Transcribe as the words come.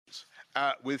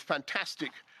with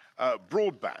fantastic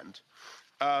broadband.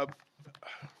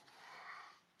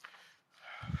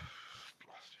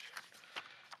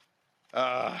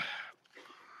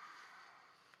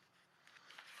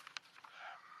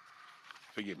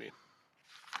 Forgive me.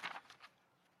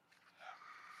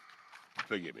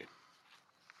 Forgive me.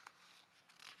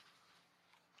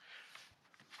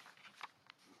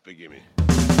 Forgive me.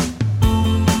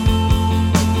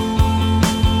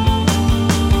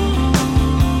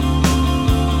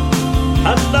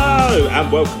 Hello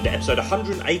and welcome to episode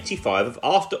 185 of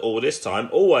After All This Time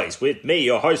Always, with me,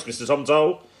 your host, Mr. Tom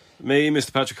Toll. Me,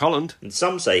 Mr. Patrick Holland. And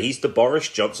some say he's the Boris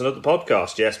Johnson of the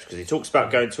podcast, yes, because he talks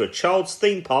about going to a child's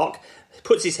theme park,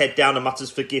 puts his head down and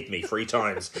mutters, "Forgive me," 3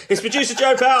 times. It's producer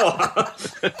Joe Power.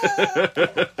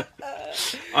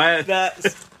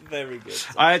 That's very good.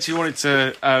 I actually wanted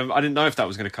to... I didn't know if that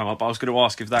was going to come up, but I was going to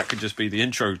ask if that could just be the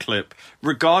intro clip.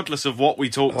 Regardless of what we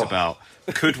talked about,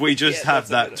 could we just have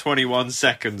that 21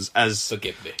 seconds as...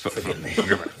 Forgive me.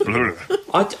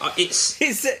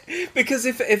 It's Because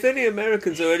if any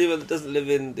Americans or anyone that doesn't live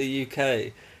in the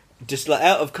UK, just like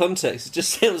out of context, it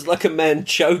just sounds like a man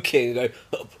choking and go,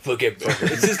 "Oh, forgive me."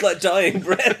 It's just like dying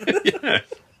breath. Yeah.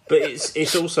 But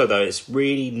it's also, though, it's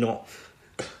really not...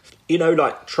 You know,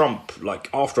 like Trump,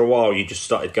 like after a while you just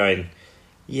started going,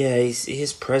 yeah, he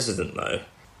is president, though.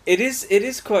 It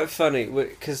is quite funny,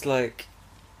 because, like,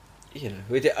 you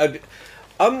know,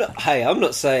 I'm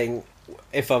not saying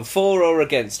if I'm for or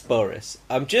against Boris.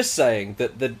 I'm just saying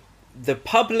that the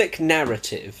public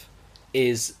narrative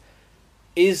has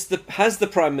the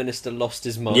Prime Minister lost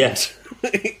his mind? Yeah.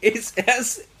 Is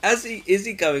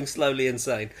he going slowly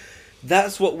insane?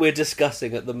 That's what we're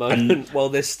discussing at the moment, while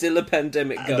there's still a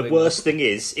pandemic going on. And the worst thing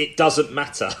is, it doesn't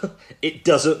matter. It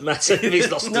doesn't matter if he's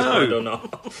lost his mind or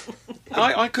not.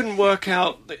 I couldn't work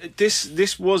out...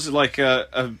 This was like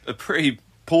a pretty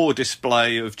poor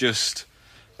display of just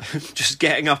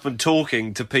getting up and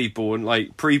talking to people and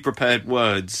like pre-prepared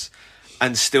words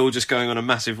and still just going on a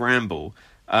massive ramble.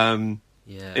 You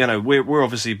know, we're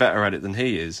obviously better at it than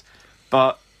he is,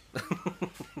 but...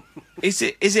 Is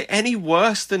it any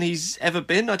worse than he's ever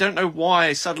been? I don't know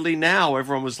why suddenly now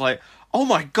everyone was like, "Oh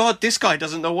my God, this guy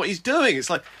doesn't know what he's doing." It's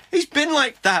like, he's been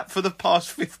like that for the past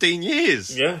 15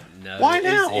 years. Yeah. No, why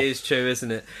now? It is true,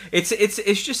 isn't it? It's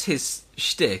just his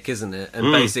shtick, isn't it?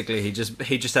 And basically, he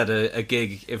just had a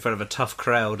gig in front of a tough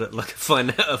crowd at like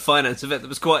a finance event that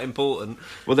was quite important.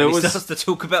 Well, he starts to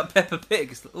talk about Peppa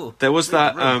Pig. It's like, oh, there was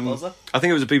that. Bozza. I think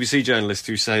it was a BBC journalist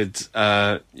who said,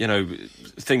 you know,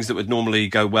 things that would normally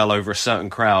go well over a certain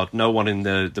crowd. No one in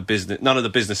the business, none of the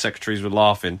business secretaries were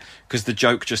laughing because the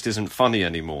joke just isn't funny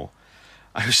anymore.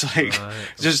 I was like,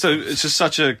 it's just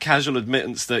such a casual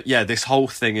admittance that this whole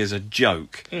thing is a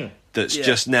joke that's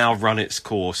just now run its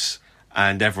course,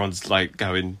 and everyone's like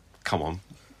going, "Come on,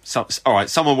 all right,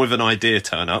 someone with an idea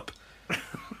turn up."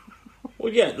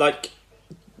 Well, yeah, like,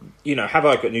 you know, Have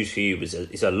I Got News for You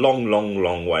is a long, long,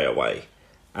 long way away,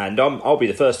 and I'll be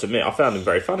the first to admit I found him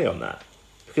very funny on that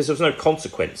because there was no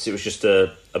consequence. It was just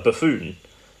a buffoon,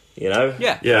 you know.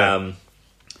 Yeah.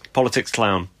 Politics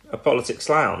clown. A politics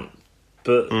clown.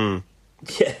 But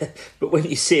but when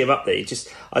you see him up there,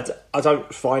 I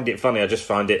don't find it funny. I just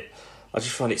find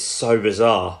it so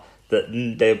bizarre that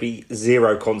there'll be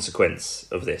zero consequence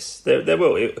of this. There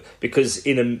will, because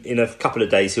in a couple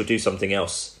of days he'll do something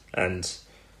else and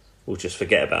we'll just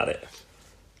forget about it.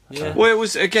 Yeah. Well, it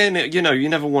was, again, you know, you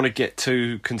never want to get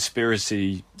too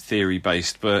conspiracy theory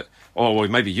based, but well,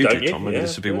 maybe you do, Tom. Maybe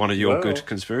this would be one of your good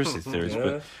conspiracy theories. Yeah.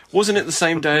 But wasn't it the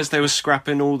same day as they were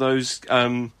scrapping all those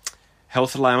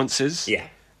health allowances? Yeah.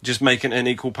 Just making an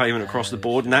equal payment across the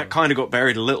board, and that kind of got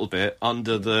buried a little bit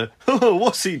under the,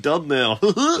 what's he done now?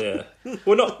 Yeah.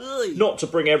 Well, not to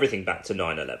bring everything back to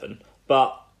 9/11,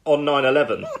 but on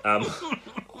 9/11,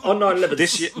 on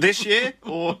 9/11 this year,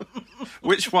 or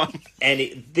which one?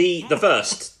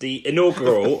 The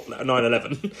inaugural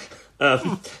 9/11.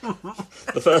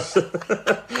 The first.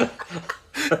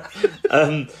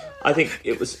 I think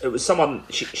it was someone.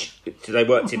 They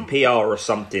worked in PR or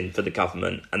something for the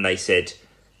government, and they said,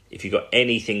 if you've got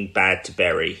anything bad to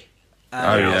bury,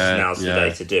 now's the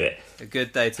day to do it. A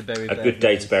good day to bury. A good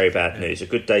day to bury bad news. A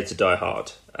good day to die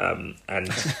hard.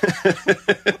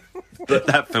 But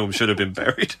that film should have been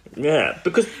buried. Yeah,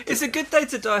 because it's A Good Day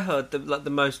to Die Hard, the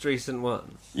most recent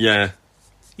one. Yeah.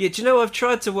 Yeah, do you know, I've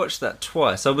tried to watch that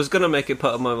twice. I was going to make it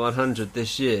part of my 100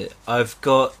 this year. I've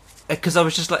got... Because I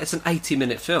was just like, it's an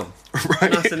 80-minute film.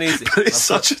 Right. Nice and easy. But it's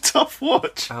such a tough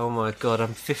watch. Oh my God,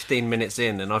 I'm 15 minutes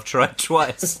in and I've tried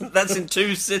twice. That's in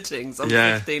 2 sittings. I'm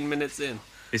 15 minutes in.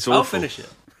 It's awful. I'll finish it.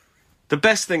 The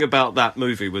best thing about that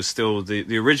movie was still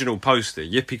the original poster,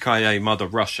 Yippee-ki-yay, Mother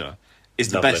Russia, is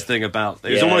the Lovely. best thing about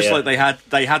it. It was almost like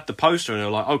they had the poster and they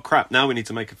were like, oh crap, now we need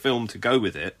to make a film to go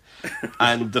with it.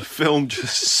 And the film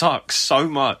just sucks so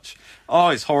much. Oh,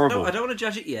 it's horrible. No, I don't want to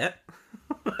judge it yet.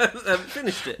 I haven't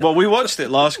finished it. Well, we watched it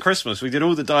last Christmas. We did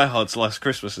all the Die Hards last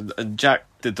Christmas, and Jack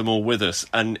did them all with us.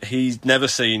 And he's never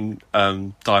seen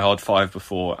Die Hard 5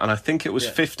 before. And I think it was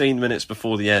 15 minutes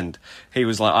before the end. He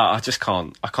was like, I just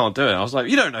can't. I can't do it. I was like,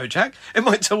 you don't know, Jack. It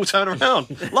might all turn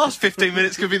around. Last 15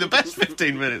 minutes could be the best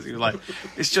 15 minutes. He was like,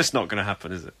 it's just not going to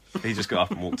happen, is it? He just got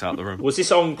up and walked out the room. Was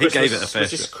this on Christmas? He gave it a fair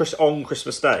shot. On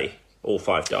Christmas Day? All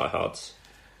 5 Die Hards?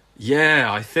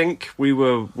 Yeah, I think we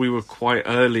were quite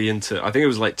early into... I think it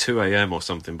was like 2 a.m. or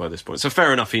something by this point. So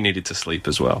fair enough, he needed to sleep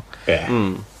as well.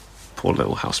 Yeah. Poor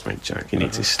little housemate Jack, he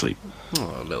needs his sleep.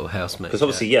 Oh, little housemate. Because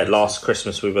obviously, last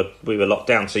Christmas we were locked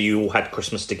down, so you all had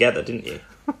Christmas together, didn't you?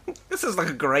 This is like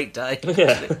a great day.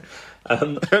 Yeah.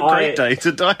 A great day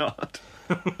to Die Hard.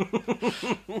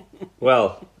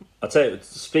 Well, I'll tell you,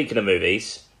 speaking of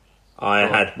movies, I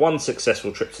had one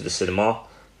successful trip to the cinema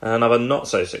and another not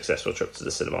so successful trip to the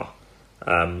cinema.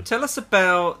 Tell us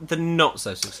about the not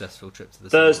so successful trip to the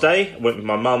Thursday, I went with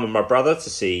my mum and my brother to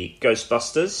see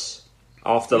Ghostbusters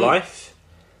Afterlife,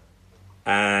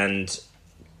 and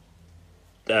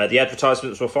the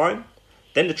advertisements were fine.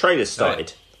 Then the trailers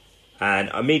started, and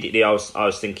immediately I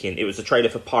was thinking it was the trailer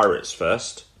for Pirates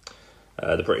first,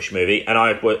 the British movie, and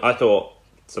I thought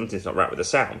something's not right with the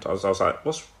sound. I was like,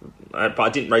 what's? But I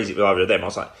didn't raise it with either of them. I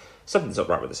was like, something's not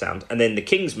right with the sound. And then the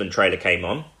Kingsman trailer came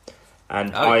on,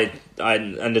 and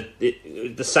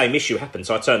the same issue happened.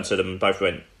 So I turned to them and both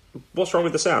went, "What's wrong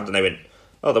with the sound?" And they went,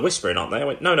 "Oh, they're whispering, aren't they?" I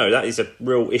went, "No, that is a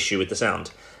real issue with the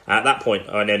sound." At that point,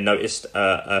 I then noticed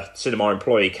a cinema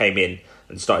employee came in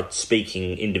and started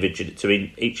speaking individually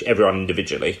to everyone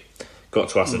individually. Got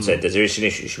to us and said, "There's an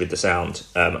issue with the sound.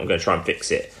 I'm going to try and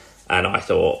fix it." And I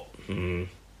thought,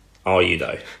 "Are you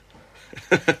though?"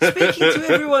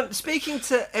 Speaking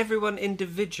to everyone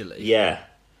individually. Yeah,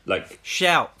 like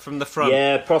shout from the front.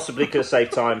 Yeah, possibly could have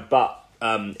saved time, but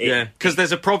because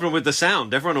there's a problem with the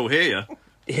sound. Everyone will hear you.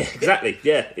 Yeah, exactly.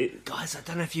 Yeah, guys, I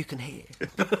don't know if you can hear,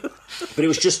 but it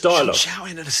was just dialogue. I'm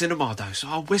shouting at the cinema though, so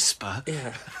I'll whisper.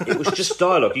 Yeah, it was just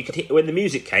dialogue. You could hear, when the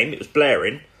music came, it was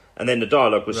blaring, and then the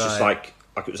dialogue was just like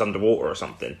it was underwater or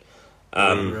something.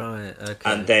 Right.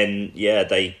 Okay. And then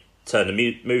they turned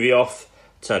the movie off,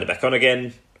 turned it back on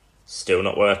again, still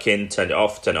not working. Turned it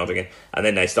off, turned it on again, and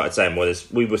then they started saying, "Well,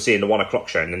 we were seeing the 1 o'clock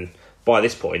show," and then by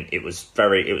this point, it was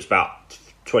about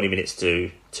 20 minutes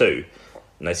to 2.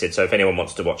 And they said, so if anyone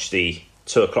wants to watch the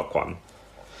 2 o'clock one,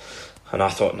 and I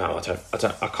thought, no, I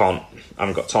can't. I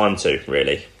haven't got time to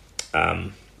really.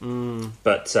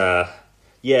 But so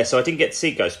I didn't get to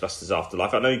see Ghostbusters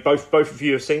Afterlife. I know both of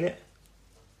you have seen it.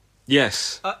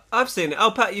 Yes, I've seen it.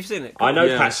 Oh, Pat, you've seen it. Cool. I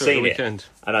know Pat's seen it, and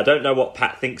I don't know what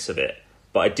Pat thinks of it,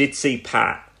 but I did see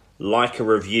Pat like a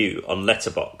review on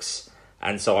Letterboxd,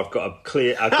 and so I've got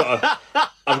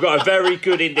a very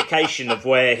good indication of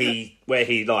where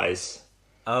he lies.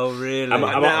 Oh, really?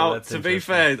 Now, to be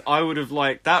fair, I would have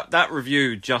liked that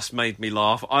review. Just made me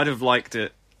laugh. I'd have liked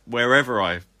it wherever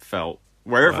I felt,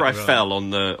 I fell on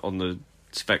the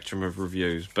spectrum of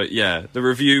reviews. But yeah, the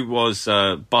review was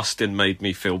Bustin' made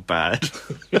me feel bad.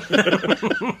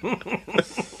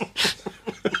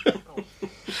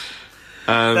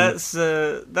 That's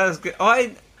good.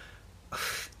 I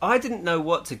didn't know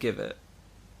what to give it,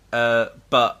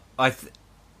 but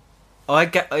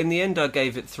in the end I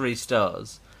gave it 3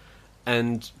 stars,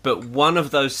 but one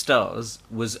of those stars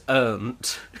was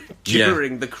earned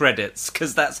during the credits,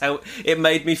 because that's how it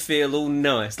made me feel all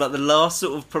nice. Like the last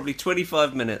sort of probably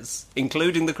 25 minutes,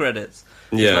 including the credits.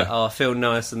 Yeah, like, I feel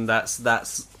nice, and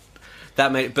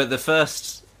that made. But the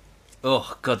first,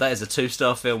 oh god, that is a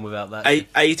 2-star film without that.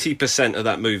 80% of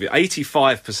that movie,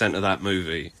 85% of that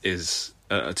movie is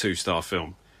a 2-star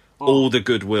film. All the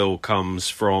goodwill comes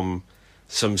from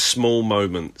some small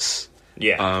moments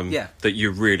that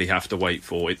you really have to wait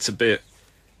for. It's a bit...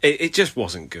 It just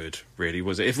wasn't good, really,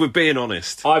 was it? If we're being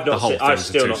honest, I've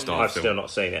still not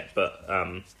seen it, but...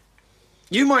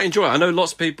 You might enjoy it. I know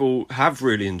lots of people have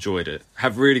really enjoyed it,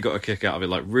 have really got a kick out of it,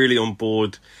 like really on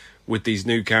board with these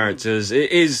new characters.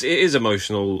 It is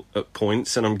emotional at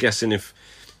points, and I'm guessing if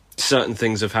certain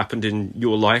things have happened in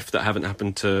your life that haven't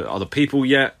happened to other people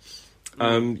yet,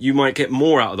 you might get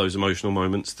more out of those emotional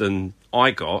moments than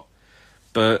I got,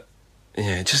 but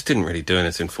yeah, it just didn't really do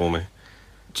anything for me.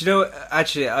 Do you know what?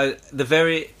 Actually, it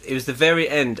was the very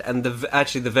end and the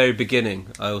very beginning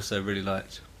I also really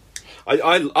liked.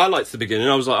 I liked the beginning.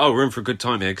 I was like, oh, we're in for a good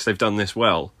time here because they've done this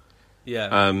well.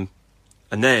 Yeah.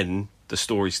 And then the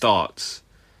story starts,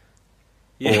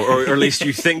 or at least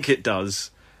you think it does,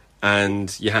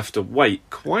 and you have to wait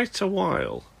quite a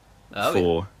while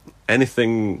for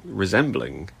anything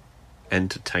resembling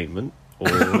entertainment or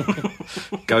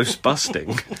ghost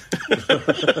busting.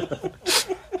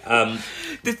 Have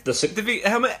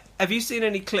you seen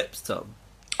any clips, Tom?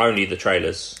 Only the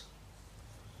trailers.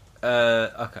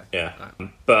 Okay. Yeah.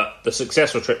 But the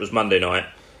successful trip was Monday night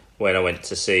when I went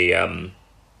to see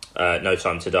No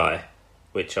Time to Die,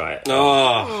 which I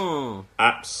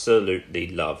absolutely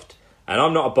loved. And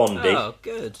I'm not a Bondie. Oh,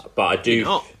 good. But I do. You're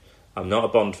not. I'm not a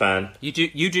Bond fan. You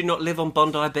do not live on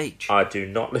Bondi Beach. I do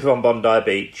not live on Bondi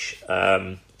Beach.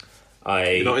 You're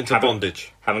not into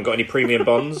bondage. Haven't got any premium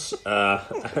bonds. Yeah,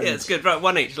 it's good. Right,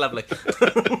 one each. Lovely.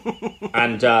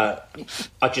 And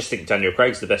I just think Daniel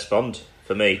Craig's the best Bond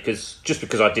for me, because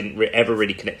I didn't ever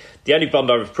really connect. The only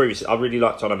Bond I really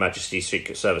liked on Her Majesty's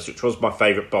Secret Service, which was my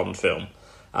favourite Bond film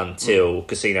until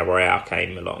Casino Royale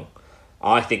came along.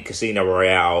 I think Casino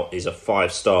Royale is a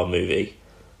 5-star movie.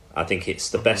 I think it's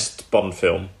the best Bond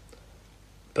film.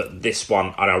 But this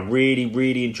one, and I really,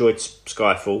 really enjoyed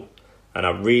Skyfall, and I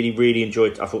really, really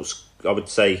enjoyed. I would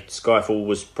say Skyfall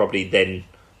was probably then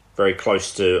very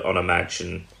close to On a Madge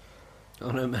and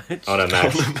On a Madge.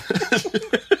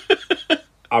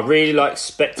 I really liked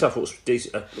Spectre. I thought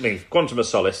Quantum of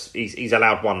Solace. He's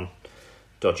allowed one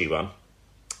dodgy one.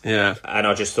 Yeah, and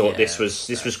I just thought this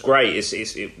was great.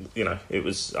 It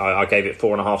was. I gave it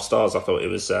 4.5 stars. I thought it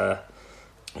was.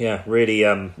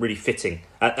 Really fitting.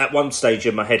 At one stage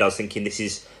in my head, I was thinking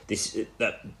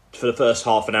that for the first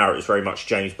half an hour, it was very much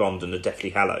James Bond and the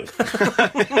Deathly Hallows,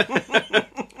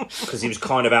 because he was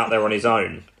kind of out there on his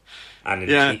own, and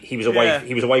he was away.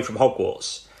 He was away from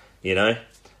Hogwarts, you know.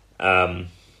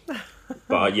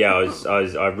 But yeah,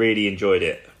 I really enjoyed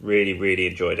it. Really, really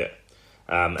enjoyed it.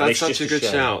 That's such a good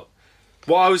shout.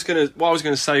 What I was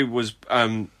gonna say was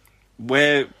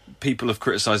where people have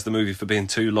criticised the movie for being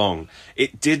too long,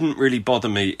 it didn't really bother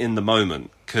me in the moment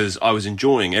because I was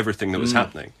enjoying everything that was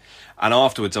happening. And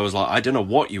afterwards I was like, I don't know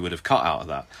what you would have cut out of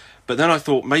that. But then I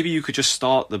thought maybe you could just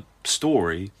start the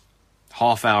story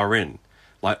half hour in.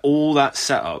 Like all that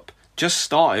setup, just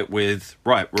start it with,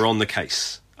 right, we're on the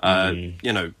case.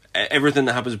 Everything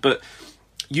that happens. But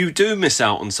you do miss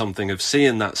out on something of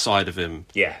seeing that side of him.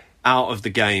 Yeah. Out of the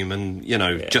game, and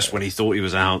just when he thought he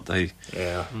was out, they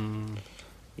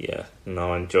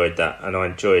No, I enjoyed that, and I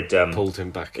enjoyed pulled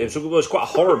him back in. It was quite a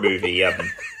horror movie.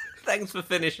 Thanks for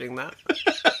finishing that.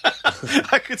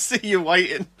 I could see you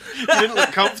waiting. You didn't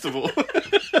look comfortable.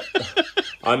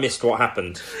 I missed what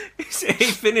happened. He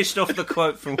finished off the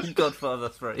quote from Godfather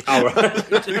 3. Oh, right.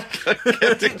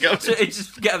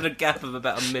 Just having a gap of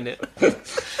about a minute.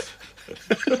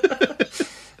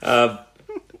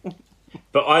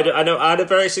 But I know I had a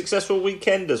very successful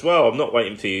weekend as well. I'm not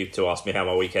waiting for you to ask me how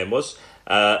my weekend was.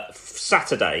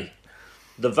 Saturday,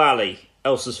 The Valley,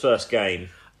 Elsa's first game.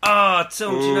 Oh,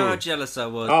 Tom, do you know how jealous I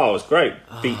was? Oh, it was great.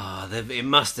 It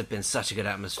must have been such a good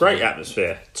atmosphere. Great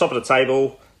atmosphere. Top of the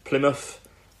table, Plymouth.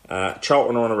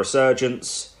 Charlton are on a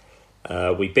resurgence.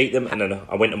 We beat them, and then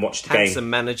I went and watched the game. Handsome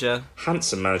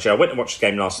manager. I went and watched the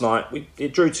game last night.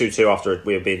 It drew 2-2 after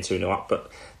we were being 2-0 up,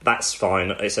 but that's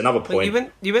fine. It's another point.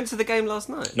 But you went to the game last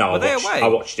night? No, I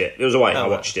watched it. It was away. I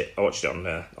watched it on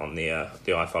the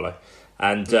iFollow.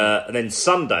 And then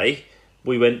Sunday,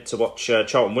 we went to watch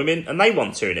Charlton Women, and they won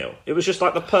 2-0. It was just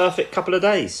like the perfect couple of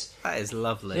days. That is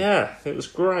lovely. Yeah, it was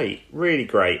great. Really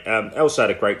great. Elsa had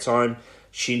a great time.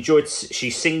 She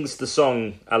sings the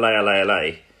song "Ale Ale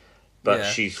Ale," but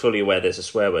she's fully aware there's a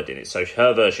swear word in it. So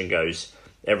her version goes,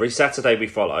 every Saturday we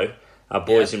follow our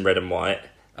boys in red and white,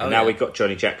 and now we've got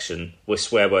Johnny Jackson with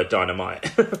swear word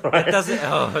dynamite. Right? Does it?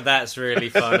 Oh, that's really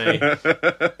funny.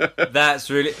 That's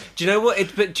really... Do you know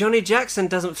what? But Johnny Jackson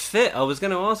doesn't fit. I was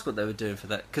going to ask what they were doing for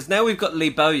that. Because now we've got Lee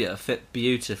Bowyer fit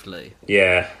beautifully.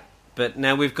 Yeah. But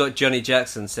now we've got Johnny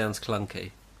Jackson sounds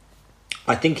clunky.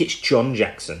 I think it's John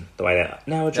Jackson, the way that...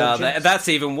 No, John Jackson. That's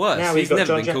even worse. Now he's never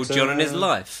John been called John in his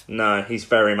life. No, he's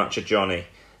very much a Johnny,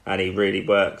 and he really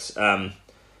works. Could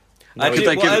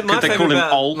they call him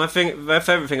old? My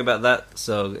favourite thing about that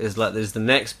song is like there's the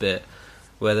next bit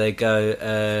where they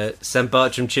go, St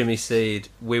Bartram Chimney Seed,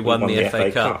 we won the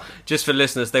FA Cup. Just for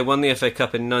listeners, they won the FA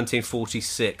Cup in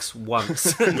 1946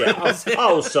 once. Yeah.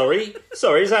 Sorry.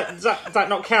 Does that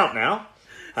not count now?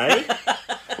 Hey?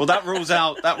 Well, that rules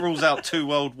out 2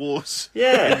 world wars.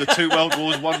 Yeah. In the 2 world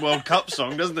wars, 1 World Cup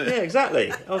song, doesn't it? Yeah,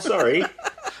 exactly. Oh, sorry.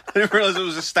 I didn't realise it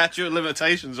was a statute of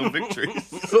limitations on victories.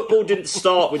 Football didn't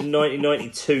start with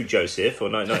 1992, Joseph, or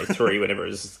 1993, whenever it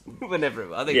was. Whenever it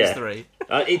was. I think it was 3.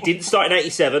 It didn't start in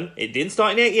 87. It didn't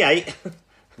start in 88.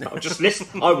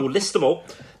 I will list them all.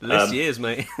 List years,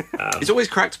 mate. It's always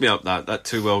cracked me up that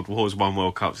 2 World Wars, 1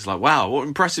 World Cup. It's like, wow, what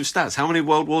impressive stats. How many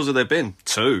World Wars have there been?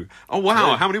 2. Oh,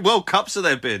 wow, how many World Cups have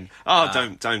there been? Oh,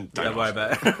 don't Don't worry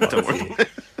about it. Don't worry.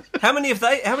 How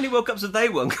many World Cups have they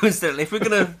won? Coincidentally, if we're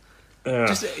gonna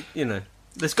just,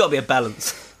 there's got to be a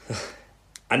balance.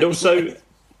 And also,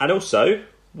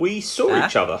 we saw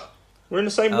each other. We're in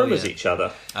the same room as each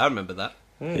other. I remember that.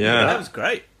 Yeah. That was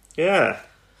great. Yeah.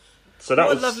 So that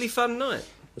What was a lovely fun night.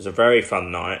 It was a very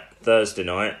fun night, Thursday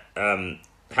night.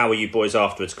 How were you boys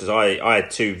afterwards? Because I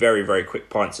had 2 very, very quick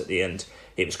pints at the end.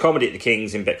 It was Comedy at the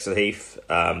King's in Bexleyheath,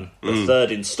 the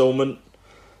third instalment.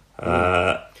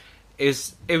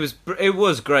 It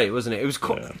was great, wasn't it? It was.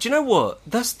 Do you know what?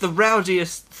 That's the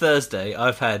rowdiest Thursday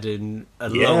I've had in a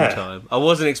long time. I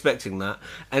wasn't expecting that,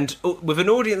 and with an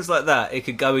audience like that, it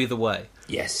could go either way.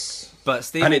 Yes, but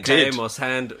Stephen K. Amos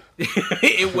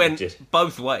it went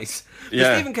both ways. But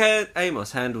Yeah. Stephen K.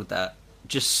 Amos handled that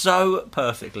just so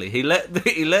perfectly. He let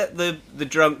the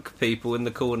drunk people in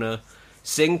the corner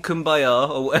sing Kumbaya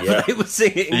or whatever they were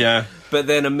singing. Yeah. But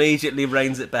then immediately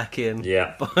reins it back in.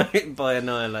 Yeah. By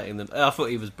annihilating them. I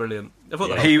thought he was brilliant. I thought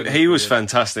the whole thing He was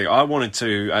brilliant. fantastic. I wanted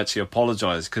to actually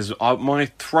apologise because my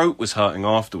throat was hurting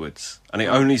afterwards, and it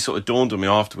only sort of dawned on me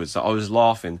afterwards that I was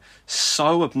laughing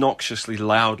so obnoxiously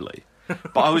loudly.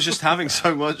 But I was just having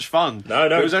so much fun. No.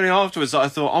 But it was only afterwards that I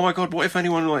thought, oh my God, what if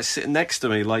anyone like sitting next to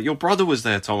me? Like, your brother was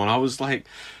there, Tom, and I was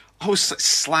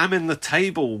slamming the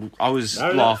table. I was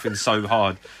laughing so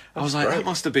hard. I was like, great. that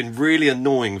must have been really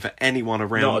annoying for anyone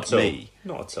around me.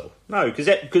 Not at all. No, because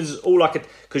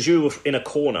you were in a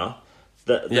corner.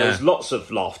 There was lots of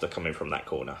laughter coming from that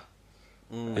corner.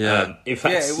 Yeah. In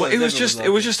fact, It was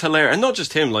just hilarious, and not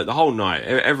just him. Like the whole night,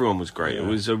 everyone was great. It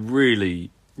was a really,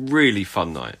 really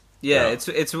fun night. Yeah, it's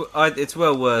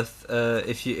well worth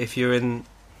if you're in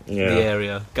the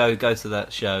area, go to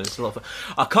that show. It's a lot of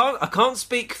fun. I can't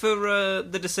speak for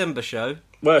the December show.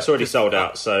 well, it's already sold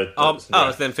out, so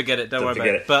Then forget it. Don't worry about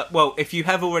forget it. it. But if you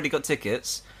have already got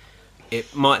tickets,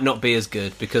 it might not be as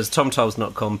good because TomToll's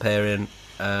not comparing,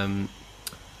 and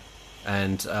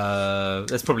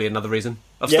there's probably another reason.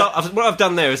 What I've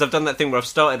done there is I've done that thing where I've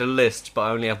started a list, but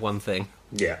I only have one thing.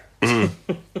 Yeah. Well,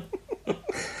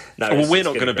 we're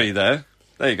not going to be there.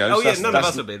 There you go. Oh So yeah, none of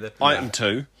us will be there. Item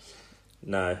 2.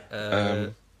 No.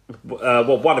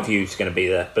 Well, one of you is going to be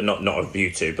there, but not of you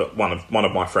two. But one of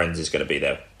my friends is going to be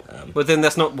there. But then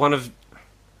that's not one of.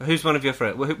 Who's one of your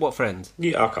friends? What friends?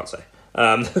 Yeah, I can't say.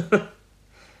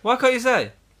 Why can't you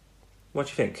say? What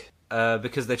do you think?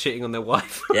 Because they're cheating on their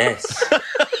wife. Yes.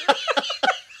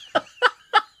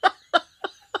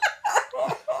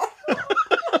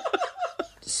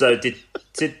 So did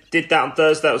that on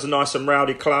Thursday? That was a nice and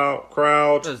rowdy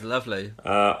crowd. That was lovely.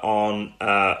 On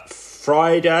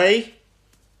Friday,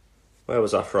 where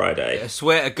was our Friday? I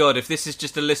swear to God, if this is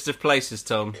just a list of places,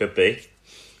 Tom, Could be.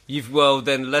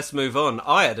 then let's move on.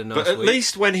 I had a nice But at week.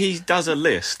 least when he does a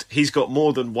list, he's got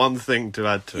more than one thing to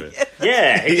add to it.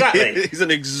 Yeah, exactly. It's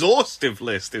an exhaustive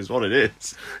list, is what it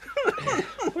is.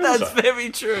 That's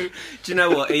very true. Do you know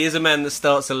what? He is a man that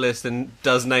starts a list and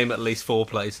does name at least 4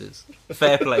 places.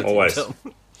 Fair play to Always. Tom.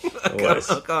 Always.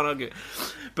 I can't argue.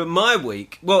 But my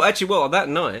week, that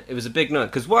night, it was a big night.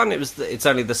 Because one, it's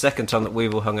only the second time that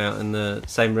we've all hung out in the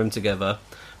same room together.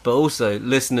 But also,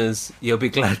 listeners, you'll be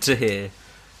glad to hear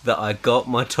that I got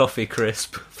my toffee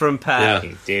crisp from Pat. Yeah,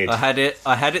 you did. I had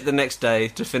it the next day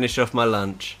to finish off my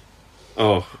lunch.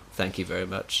 Oh, Thank you very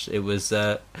much. It was,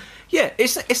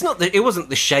 it's not it wasn't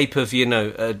the shape of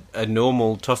a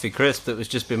normal toffee crisp that was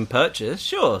just been purchased.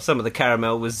 Sure, some of the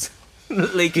caramel was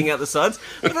leaking out the sides,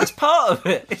 but that's part of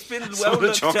it. It's been some of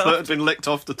the chocolate had been licked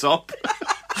off the top.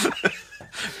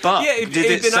 But Yeah, it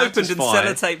had been opened and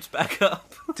sellotaped back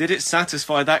up. Did it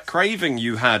satisfy that craving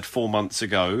you had 4 months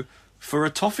ago for a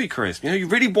toffee crisp? You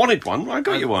really wanted one. I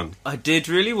got you one. I did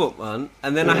really want one,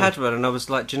 and then I had one, and I was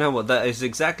like, do you know what? That is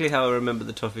exactly how I remember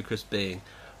the toffee crisp being.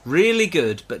 Really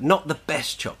good, but not the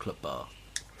best chocolate bar.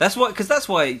 That's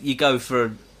why you go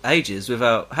for ages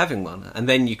without having one, and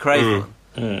then you crave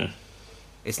one.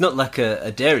 It's not like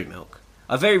a dairy milk.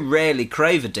 I very rarely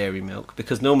crave a dairy milk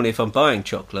because normally if I'm buying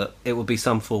chocolate, it will be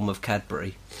some form of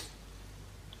Cadbury.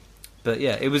 But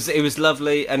yeah, it was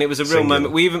lovely, and it was a real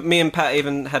moment. Me and Pat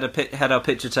even had our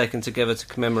picture taken together to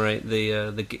commemorate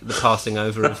the passing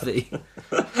over of the.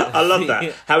 I love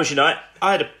that. How was your night?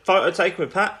 I had a photo taken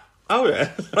with Pat. Oh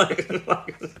yeah,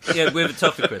 Yeah, with a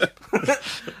toffee crisp.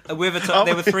 There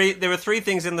were 3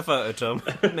 things in the photo, Tom.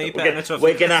 Me, Pat, and a toffee.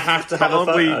 We're gonna have to have a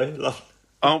Aren't we- photo.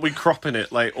 Aren't we cropping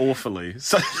it awfully?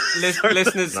 So,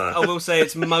 Listeners, I will say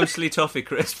it's mostly toffee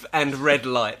crisp and red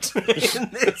light.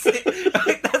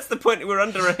 point we're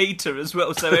under a heater as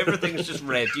well, so everything's just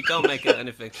red. You can't make out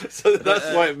anything. So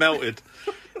that's why it melted.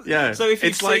 Yeah. So if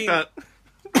you've it's like that.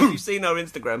 if you've seen our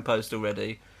Instagram post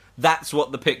already, that's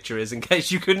what the picture is. In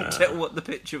case you couldn't tell what the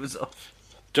picture was of.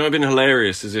 Do you know what'd been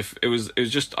hilarious is if it was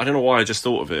just, I don't know why I just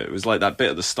thought of it. It was like that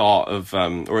bit at the start of,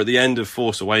 or at the end of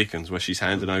Force Awakens where she's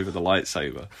handing over the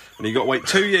lightsaber. And you got to wait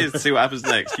 2 years to see what happens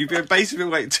next. You've been basically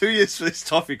waiting 2 years for this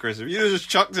toffee crisp. If you just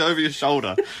chucked it over your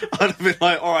shoulder, I'd have been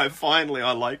like, all right, finally,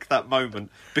 I like that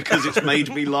moment because it's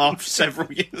made me laugh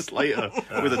several years later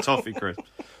with a toffee crisp.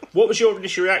 What was your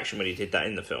initial reaction when he did that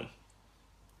in the film?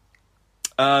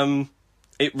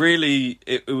 It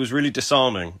was really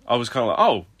disarming. I was kind of like,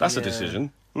 oh, that's a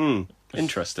decision.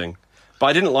 Interesting. But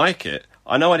I didn't like it.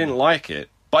 I know I didn't like it,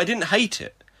 but I didn't hate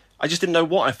it. I just didn't know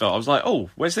what I felt. I was like, oh,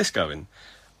 where's this going?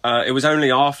 It was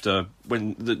only after,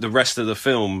 when the rest of the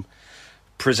film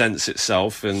presents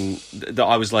itself, and that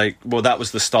I was like, well, that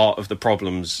was the start of the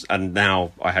problems, and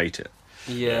now I hate it.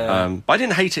 Yeah. But I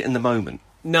didn't hate it in the moment.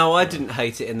 No, I didn't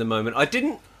hate it in the moment. I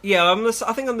didn't... Yeah,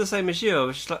 I think I'm the same as you. I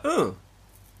was just like, oh.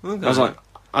 Okay. I was like,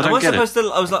 I don't get it.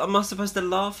 I was like, am I supposed to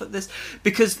laugh at this?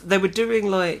 Because they were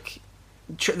doing like...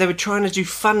 they were trying to do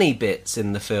funny bits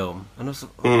in the film. And I was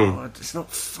like, oh, it's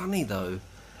not funny though.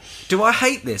 Do I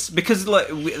hate this? Because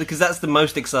that's the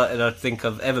most excited I think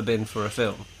I've ever been for a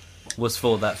film. Was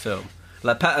for that film.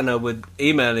 Like, Pat and I were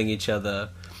emailing each other,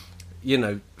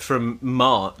 from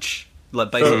March.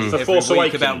 Like, basically for every Force week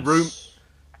Awakens. about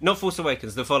Not Force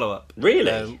Awakens, the follow-up.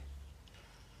 Really?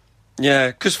 Yeah,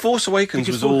 because Force Awakens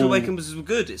was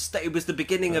good. It was the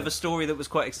beginning of a story that was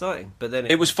quite exciting, but then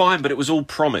it was fine, but it was all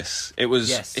promise. It was,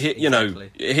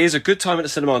 exactly. Here's a good time at the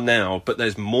cinema now, but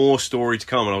there's more story to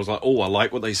come. And I was like, oh, I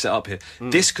like what they set up here.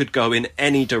 This could go in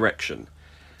any direction.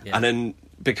 Yeah. And then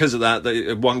because of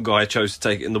that, one guy chose to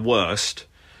take it in the worst.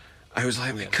 I was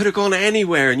like, it could have gone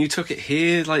anywhere, and you took it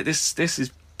here. Like, this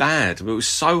is bad. But it was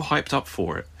so hyped up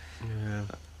for it. Yeah.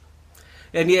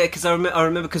 And yeah, because I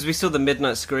remember because we saw the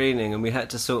midnight screening and we had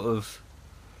to sort of...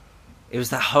 It was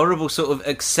that horrible sort of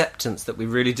acceptance that we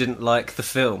really didn't like the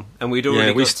film. And we'd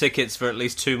already got tickets for at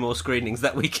least 2 more screenings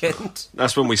that weekend.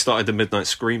 That's when we started the midnight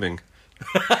screaming.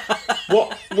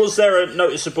 What was there a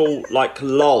noticeable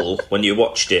lull when you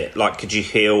watched it? Like, could you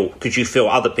feel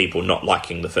other people not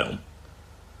liking the film?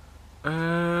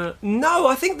 No,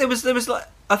 I think there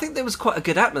was quite a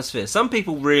good atmosphere. Some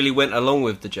people really went along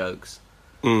with the jokes.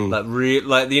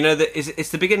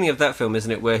 It's the beginning of that film, isn't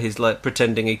it, where he's like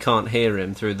pretending he can't hear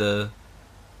him through the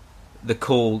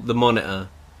monitor.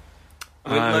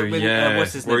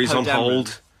 What's his name? Where he's on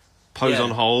hold. Poe's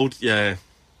on hold, yeah.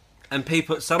 And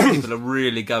some people are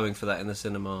really going for that in the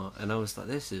cinema, and I was like,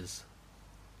 this is...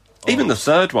 Even the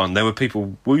third one, there were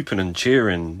people whooping and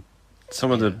cheering.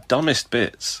 Some of the dumbest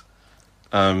bits.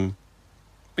 But,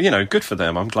 good for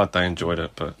them. I'm glad they enjoyed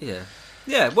it, but...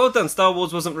 Yeah, well done. Star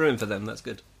Wars wasn't ruined for them. That's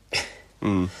good.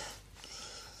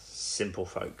 Simple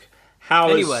folk. What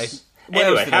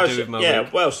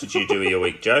else did you do with your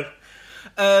week, Joe?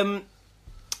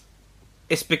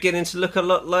 It's beginning to look a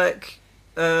lot like,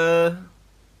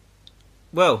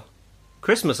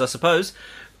 Christmas, I suppose.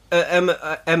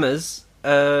 Emma's.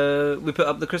 We put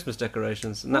up the Christmas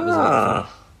decorations, and that was a lot of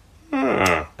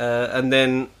fun. And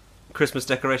then Christmas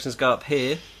decorations go up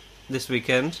here this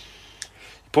weekend.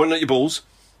 Pointing at your balls.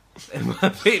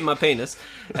 My penis.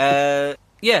 We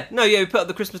put up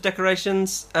the Christmas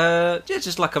decorations.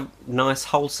 Just like a nice,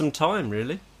 wholesome time,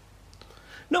 really.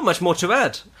 Not much more to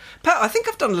add. Pat, I think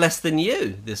I've done less than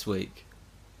you this week.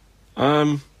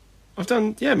 I've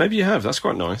done... Yeah, maybe you have. That's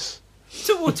quite nice.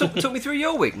 Talk me through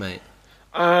your week, mate.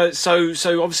 So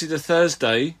obviously the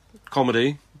Thursday,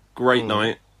 comedy, great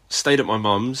night. Stayed at my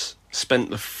mum's. Spent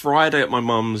the Friday at my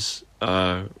mum's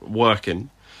working.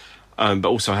 But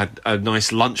also had a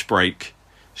nice lunch break.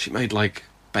 She made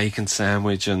bacon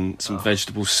sandwich and some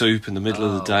vegetable soup in the middle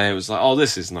of the day. It was like, oh,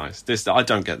 this is nice. I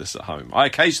don't get this at home. I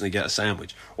occasionally get a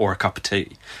sandwich or a cup of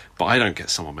tea, but I don't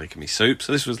get someone making me soup.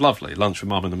 So this was lovely. Lunch with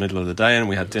mum in the middle of the day, and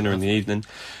we had dinner in the evening.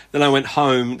 Then I went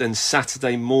home. Then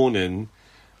Saturday morning,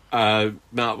 met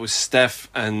up with Steph,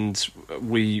 and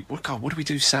what did we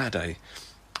do Saturday?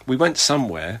 We went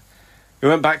somewhere. We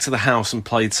went back to the house and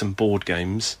played some board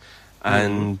games.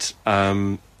 And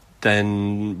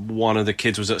then one of the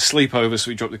kids was at a sleepover,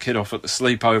 so we dropped the kid off at the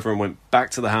sleepover and went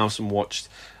back to the house and watched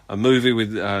a movie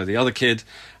with the other kid.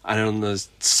 And on the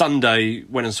Sunday,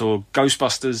 went and saw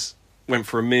Ghostbusters, went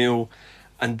for a meal,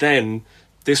 and then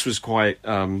this was quite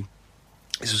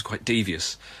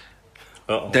devious.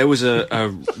 Uh-oh. There was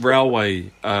a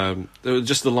railway, there was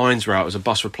just the lines route. It was a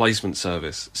bus replacement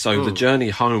service, so the journey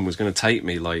home was going to take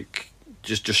me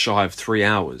just shy of 3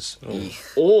 hours.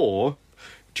 Or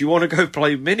do you want to go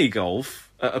play mini golf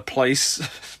at a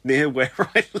place near where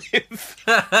I live?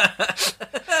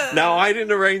 Now, I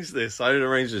didn't arrange this.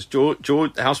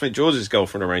 Housemate George's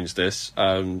girlfriend arranged this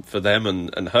for them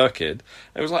and her kid.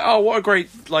 It was like, oh, what a great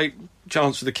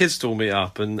chance for the kids to all meet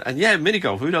up. And yeah, mini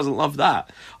golf, who doesn't love that?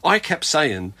 I kept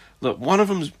saying, look, one of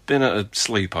them's been at a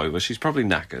sleepover. She's probably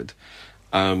knackered.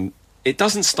 It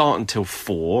doesn't start until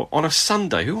 4 on a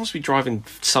Sunday. Who wants to be driving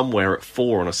somewhere at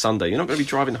 4 on a Sunday? You're not going to be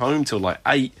driving home till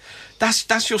 8.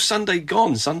 That's your Sunday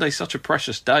gone. Sunday's such a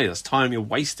precious day. That's time you're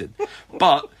wasted.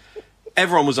 But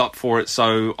everyone was up for it,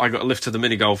 so I got a lift to the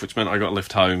mini golf, which meant I got a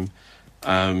lift home.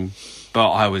 But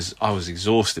I was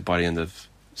exhausted by the end of.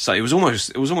 So it was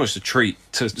almost a treat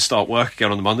to start work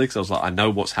again on the Monday, because I was like, I know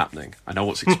what's happening. I know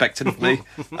what's expected of me.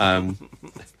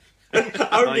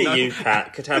 Only you,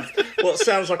 Pat, could have what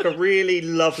sounds like a really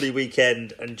lovely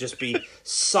weekend and just be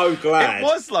so glad. It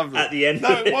was lovely at the end.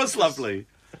 No, it was lovely.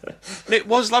 It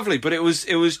was lovely, but it was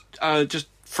just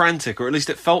frantic, or at least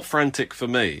it felt frantic for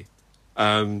me.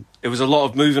 It was a lot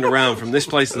of moving around from this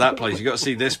place to that place. You got to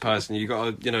see this person. You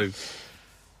got to,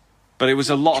 But it was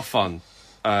a lot of fun,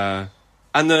 and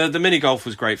the mini golf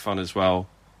was great fun as well.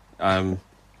 No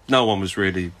one was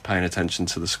really paying attention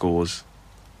to the scores.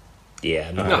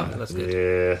 Yeah, no, that's good.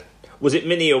 Yeah. Was it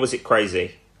mini or was it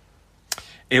crazy?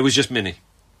 It was just mini.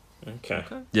 Okay.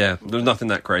 Yeah, there was nothing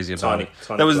that crazy about it.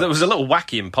 Tiny there was a little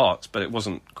wacky in parts, but it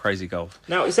wasn't crazy golf.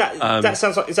 Now, is that that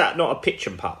sounds like, is that not a pitch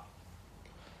and putt?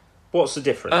 What's the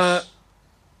difference?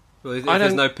 Well, if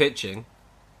there's no pitching.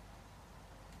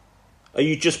 Are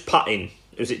you just putting?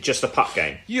 Is it just a putt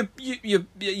game? You're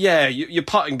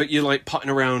putting, but you're putting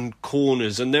around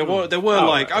corners, and there were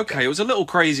okay, it was a little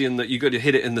crazy in that you got to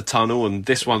hit it in the tunnel, and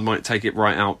this one might take it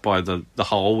right out by the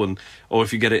hole, or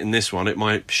if you get it in this one, it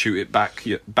might shoot it back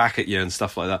at you and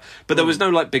stuff like that. But there was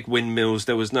no big windmills.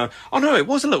 There was no. Oh no, it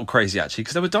was a little crazy actually,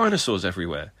 because there were dinosaurs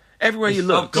everywhere. Everywhere you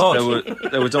looked,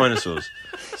 there were dinosaurs.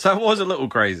 So it was a little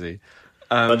crazy.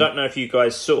 I don't know if you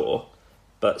guys saw,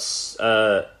 but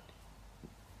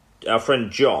our friend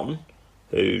John,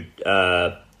 who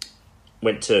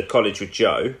went to college with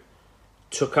Joe,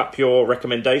 took up your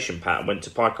recommendation, Pat, and went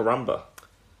to Picarumba.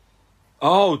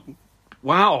 Oh,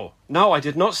 wow. No, I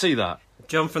did not see that.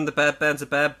 John from the Bad Band's a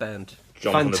Bad Band.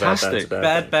 John Fantastic. From the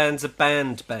Bad Band's a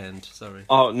Band, sorry.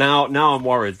 Oh, now I'm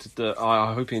worried. That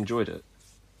I hope he enjoyed it.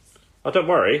 Oh, don't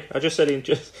worry. I just said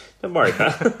don't worry,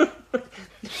 Pat.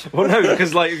 Well, no,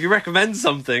 because if you recommend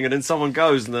something and then someone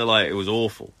goes and they're like, it was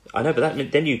awful. I know,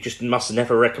 but then you just must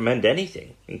never recommend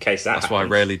anything in case that. That's happens.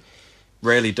 why I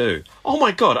rarely do. Oh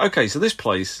my god! Okay, so this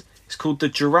place is called the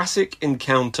Jurassic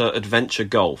Encounter Adventure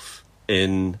Golf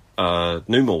in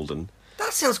New Malden.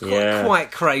 That sounds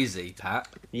quite crazy, Pat.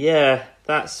 Yeah,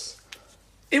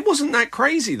 It wasn't that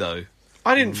crazy though.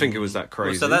 I didn't think it was that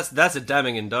crazy. Well, so that's a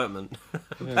damning indictment.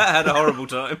 Pat had a horrible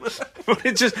time. But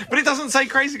it doesn't say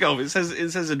crazy golf. It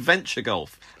says adventure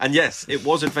golf. And yes, it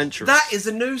was adventurous. That is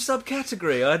a new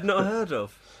subcategory I had not heard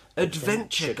of.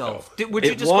 Adventure golf. Would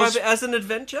you describe it as an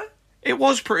adventure? It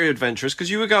was pretty adventurous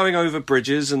because you were going over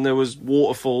bridges and there was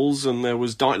waterfalls and there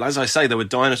was, as I say, there were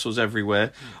dinosaurs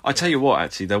everywhere. I tell you what,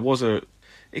 actually, there was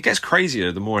it gets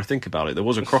crazier the more I think about it. There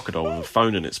was a crocodile with a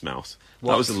phone in its mouth.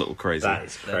 What? That was a little crazy. That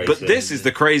is crazy. But this is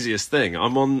the craziest thing.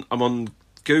 I'm on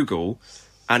Google,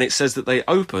 and it says that they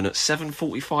open at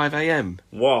 7:45 a.m.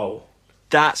 Whoa,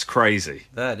 that's crazy.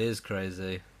 That is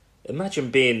crazy.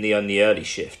 Imagine being on the early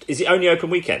shift. Is it only open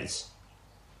weekends?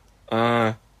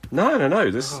 No.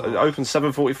 This opens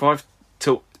 7:45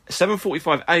 till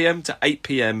 7:45 a.m. to 8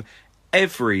 p.m.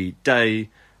 every day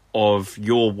of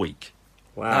your week.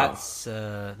 Wow. That's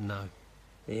no.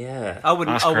 Yeah. I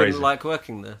wouldn't like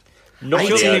working there. Not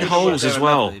 18 holes as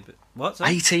well. Lovely, what?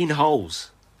 Sorry? 18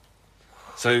 holes.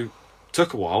 So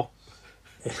took a while.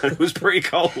 It was pretty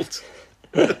cold.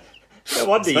 No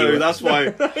wonder that's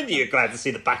why. No wonder you're glad to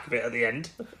see the back of it at the end.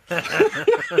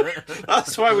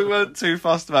 That's why we weren't too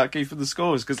fussed about keeping the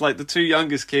scores, because the two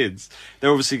youngest kids,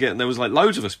 they're obviously there was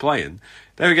loads of us playing.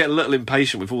 They were getting a little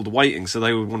impatient with all the waiting, so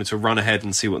they wanted to run ahead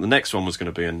and see what the next one was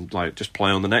going to be and just play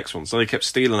on the next one. So they kept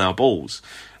stealing our balls.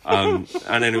 And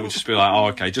then it would just be like, oh,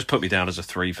 okay, just put me down as a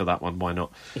 3 for that one, why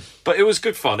not? But it was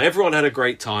good fun. Everyone had a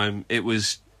great time. It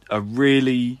was a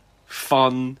really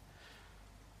fun,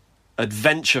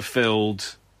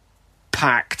 adventure-filled,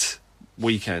 packed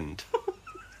weekend.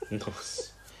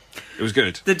 Nice. It was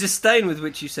good. The disdain with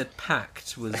which you said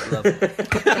 "packed" was lovely.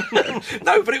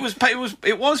 No, but it was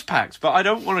packed. But I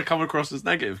don't want to come across as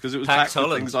negative because it was packed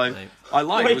with things I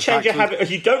like. You change your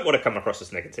habit, you don't want to come across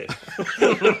as negative.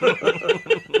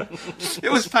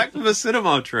 It was packed with a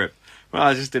cinema trip. Well,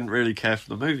 I just didn't really care for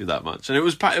the movie that much, and it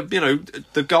was,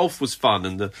 the golf was fun,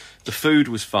 and the food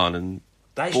was fun, and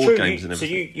That's board true. games and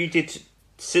everything. So you did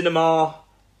cinema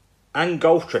and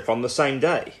golf trip on the same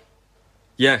day?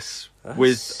 Yes,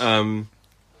 with a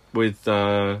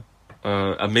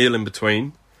meal in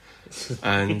between,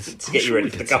 and To get you ready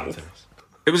for the golf.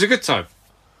 It was a good time.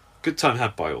 Good time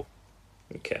had by all.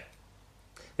 Okay.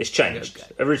 It's changed.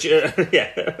 Originally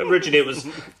it was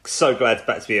so glad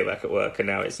to be back at work, and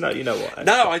now it's no. You know what?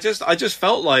 No, I just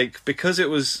felt like, because it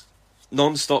was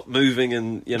non-stop moving,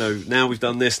 and now we've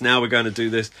done this, now we're going to do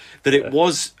this, that it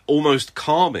was almost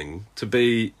calming to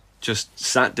be just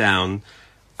sat down,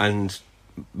 and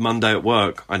Monday at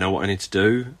work, I know what I need to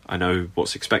do, I know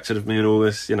what's expected of me and all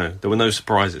this. There were no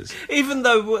surprises. Even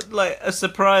though, like, a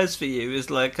surprise for you is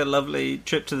like a lovely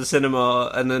trip to the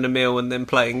cinema and then a meal and then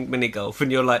playing mini golf,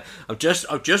 and you're like, I just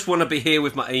want to be here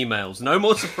with my emails. No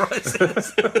more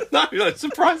surprises. No,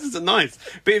 surprises are nice,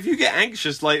 but if you get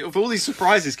anxious, like, if all these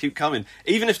surprises keep coming,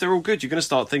 even if they're all good, you're going to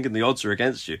start thinking the odds are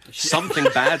against you. Something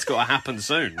bad's got to happen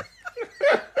soon.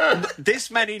 This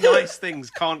many nice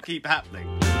things can't keep happening.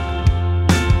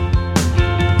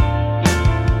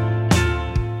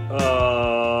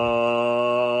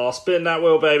 Spin that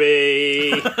wheel,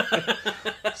 baby.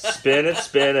 Spin it,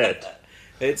 spin it.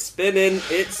 It's spinning.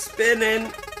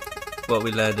 What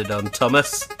we landed on,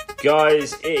 Thomas?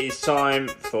 Guys, it is time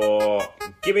for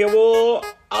Give Me a War,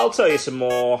 I'll Tell You Some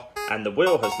More, and the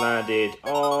wheel has landed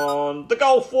on the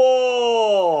Gulf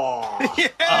War. Yay!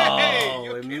 Oh,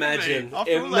 You're kidding imagine. me.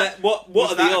 After all that, What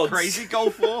was are that the a odds? crazy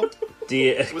Gulf War?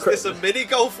 Was Was this a mini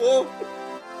Gulf War?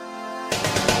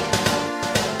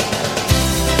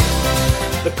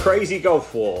 the crazy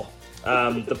Gulf War,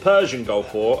 the Persian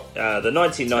Gulf War, the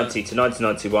 1990 to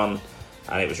 1991,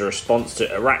 and it was a response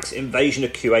to Iraq's invasion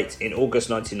of Kuwait in August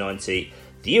 1990.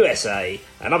 The USA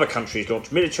and other countries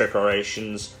launched military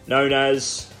operations known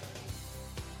as,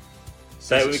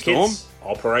 say it with me, kids,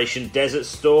 Operation Desert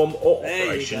Storm or There you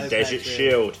Operation go, Desert Patrick.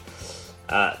 Shield.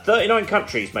 39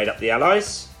 countries made up the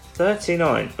Allies.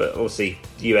 39, but obviously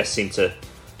the US seemed to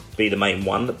be the main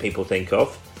one that people think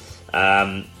of.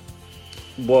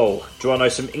 Whoa, do you want to know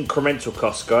some incremental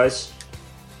costs, guys?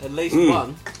 At least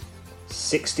one.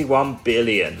 61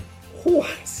 billion.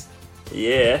 What?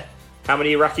 Yeah. How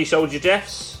many Iraqi soldier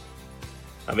deaths?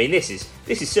 I mean, this is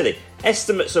silly.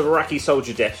 Estimates of Iraqi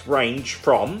soldier deaths range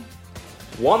from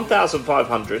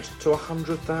 1,500 to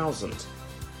 100,000.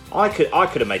 I could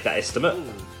have made that estimate. Ooh,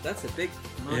 that's a big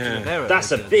margin Yeah. of error.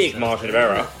 That's a big margin of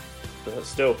error. But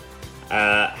still,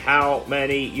 how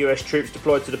many US troops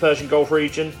deployed to the Persian Gulf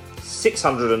region?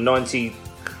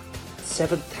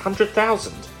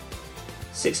 697,000.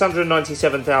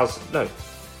 697,000. No.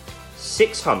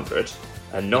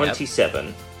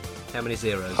 697,000. How many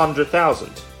zeros?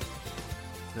 100,000.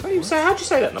 How'd you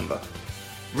say that number?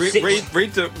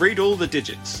 Read all the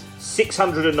digits.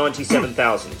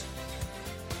 697,000.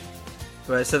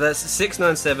 Right, so that's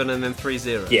 697 and then 3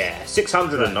 zeros. Yeah,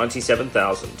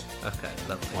 697,000. Okay,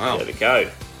 lovely. Wow. There we go.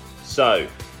 So,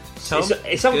 Tom,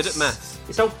 it's good at maths.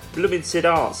 It's old blooming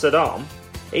Saddam.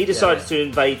 He decided to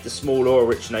invade the small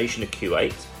oil-rich nation of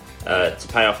Kuwait to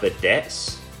pay off their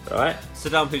debts. Right?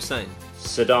 Saddam Hussein.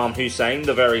 Saddam Hussein,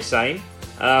 the very same.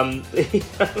 Sorry,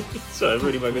 it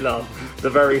really made me laugh. The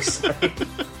very same.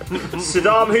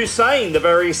 Saddam Hussein, the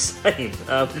very same.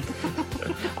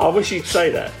 I wish you'd say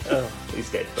that. Oh, he's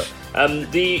dead. But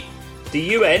the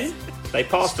UN, they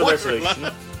passed a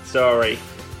resolution. Sorry,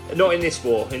 not in this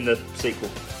war, in the sequel.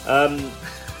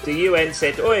 The UN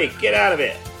said, "Oi, get out of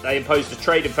it." They imposed a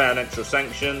trade and financial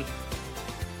sanction.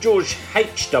 George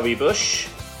H.W. Bush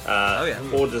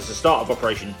orders the start of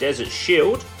Operation Desert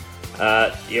Shield.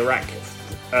 Iraq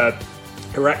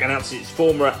announces its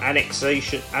former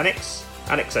annexion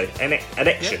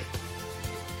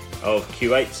of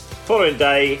Kuwait. Following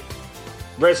day,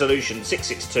 Resolution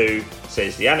 662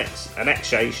 says the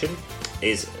annexation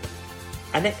is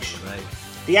annexion. Right.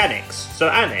 The annex. So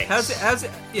annex. How's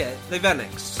it? Yeah, they've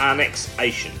annexed.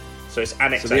 Annexation. So it's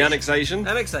annexation. So the annexation?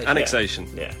 Annexation. Annexation.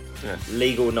 Yeah. Yeah.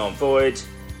 Legal, non-void.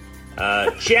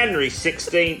 January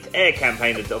 16th, air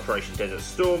campaign of Operation Desert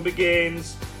Storm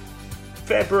begins.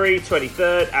 February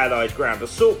 23rd, Allied ground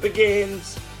assault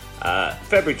begins.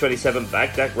 February 27th,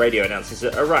 Baghdad radio announces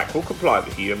that Iraq will comply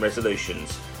with UN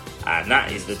resolutions. And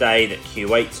that is the day that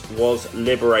Kuwait was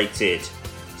liberated.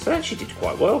 So they actually did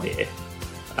quite well here.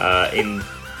 In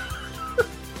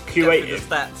Kuwait, The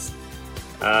stats.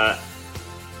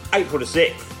 April the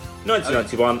 6th,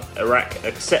 1991, Iraq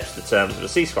accepts the terms of a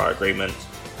ceasefire agreement.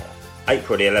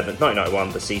 April the 11th,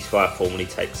 1991, the ceasefire formally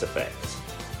takes effect.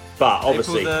 But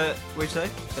obviously, April the, what'd you say?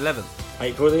 11th.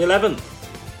 April the 11th.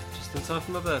 Just Just in time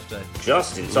for my birthday.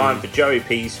 Just in time for Joey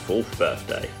P's 4th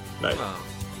birthday. No, Oh,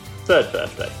 3rd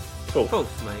birthday. 4th.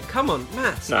 fourth, mate. Come on,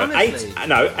 Matt. No, honestly.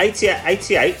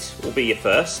 88 will be your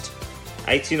first.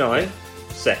 89,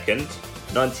 second.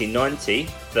 1990,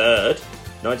 third.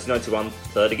 1991,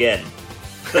 third again.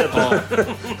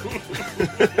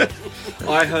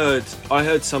 I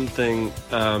heard something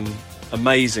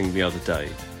amazing the other day.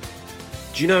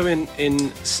 Do you know in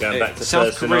Going back to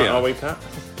South Thursday Korea? night, are we, Pat?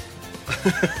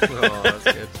 Oh, that's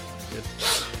good.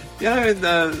 You know,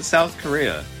 in South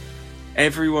Korea,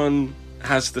 everyone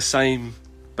has the same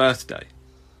birthday.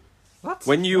 What?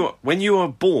 When you are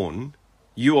born,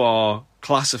 you are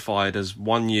classified as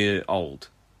 1 year old.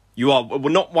 You are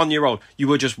not 1 year old.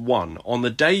 You are just one. On the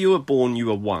day you were born, you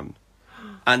were one.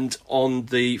 And on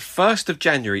the 1st of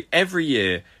January every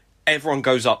year, everyone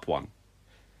goes up one.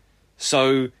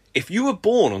 So if you were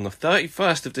born on the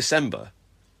 31st of December,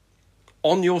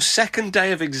 on your second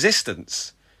day of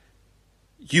existence,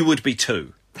 you would be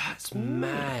 2. That's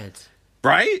mad.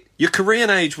 Right? Your Korean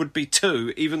age would be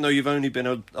 2, even though you've only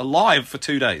been alive for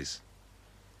 2 days.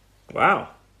 Wow.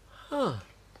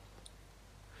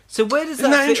 So where does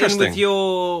Isn't that that fit in interesting? with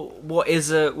your what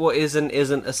is and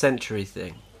isn't a century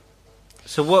thing?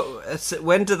 So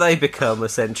when do they become a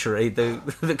century?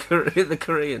 The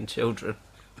Korean children.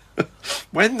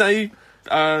 When they,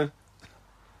 well,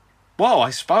 I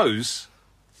suppose.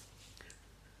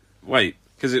 Wait,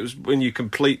 because it was when you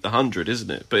complete the 100, isn't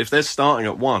it? But if they're starting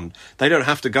at 1, they don't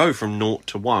have to go from 0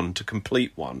 to 1 to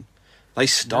complete 1. They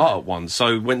start at 1.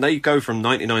 So when they go from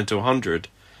 99 to 100,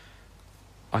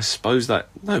 I suppose that...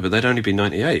 No, but they'd only be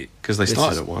 98, because they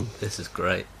started at 1. This is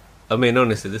great. I mean,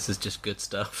 honestly, this is just good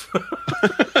stuff.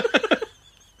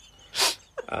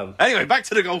 Anyway, back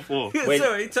to the Gulf War.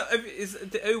 Sorry,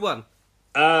 who won?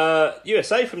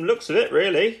 USA from the looks of it,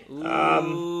 really.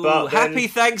 But then Happy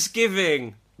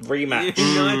Thanksgiving, rematch.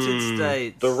 United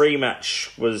States. The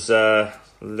rematch was a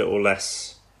little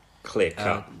less clear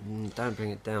cut. Don't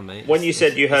bring it down, mate. When you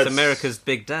said you heard- it's America's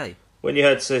big day. When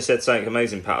you said something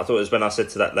amazing, Pat, I thought it was when I said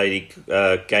to that lady,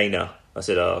 Gaynor, I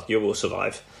said, "Oh, you will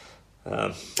survive."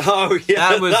 Oh, yeah,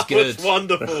 That was good. was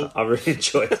wonderful. I really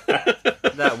enjoyed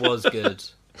that. That was good.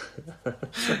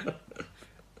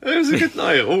 It was a good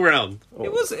night, all round.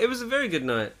 It was a very good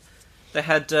night. They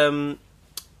had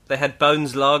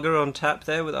Bones Lager on tap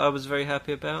there, that I was very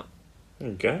happy about.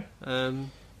 Okay. I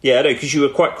Yeah, I know, because you were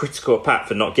quite critical of Pat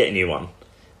for not getting you one.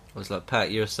 was like, Pat,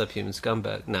 you're a subhuman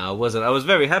scumbag. No, I wasn't. I was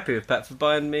very happy with Pat for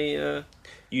buying me.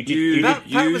 You did. Pat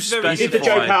was very You did the good.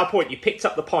 Joe PowerPoint. You picked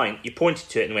up the pint. You pointed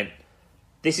to it and went,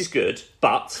 "This is good,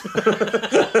 but."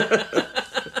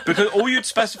 Because all you'd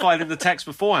specified in the text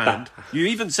beforehand, you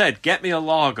even said, "Get me a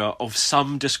lager of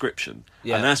some description,"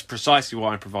 Yeah. and that's precisely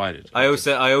what I provided. I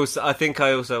think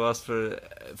I also asked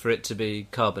for it to be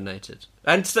carbonated.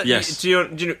 And so, Yes.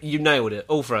 you nailed it.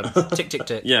 All fronts. Tick, tick,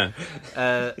 tick. Yeah,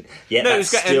 Yeah, No, it that was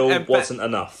great, still and Pat- wasn't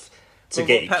enough to Well,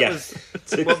 get what you.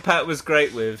 Pat what Pat was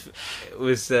great with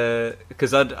was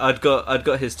because I'd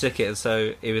got his ticket, and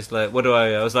so he was like, "What do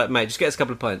I owe?" I was like, "Mate, just get us a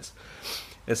couple of pints."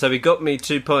 And so he got me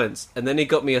 2 pints, and then he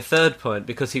got me a third pint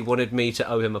because he wanted me to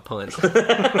owe him a pint.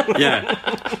 yeah.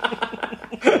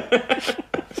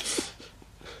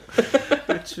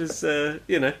 Which was, a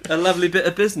lovely bit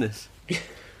of business.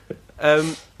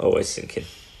 Always thinking.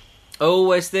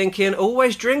 Always thinking,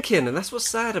 always drinking, and that's what's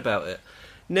sad about it.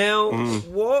 Now,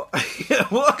 what?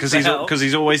 What? Because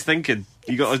he's always thinking.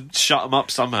 You got to shut him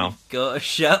up somehow. Gotta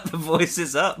shut the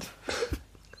voices up.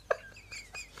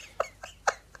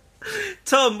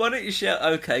 Tom, why don't you shout?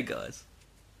 Okay, guys.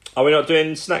 Are we not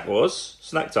doing snack wars?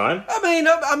 Snack time? I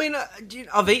mean,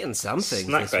 I've eaten something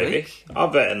Snack this baby. week.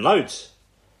 I've eaten loads.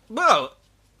 Well,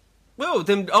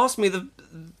 then ask me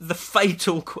the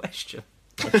fatal question.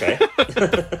 Okay.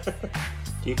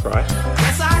 Do you cry?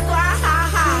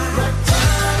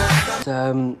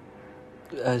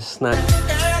 Snack.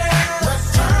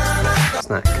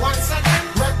 Snack.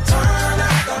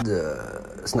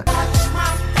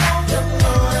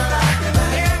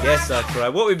 Yes, I cry.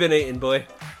 What have we been eating, boy?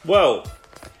 Well,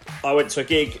 I went to a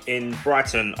gig in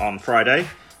Brighton on Friday,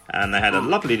 and they had a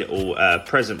lovely little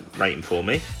present rating for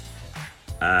me.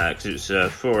 Because it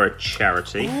was for a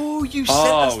charity. Oh, you sent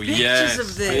us pictures yes. of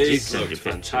Did this. send you Looks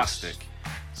pictures. fantastic.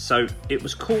 So it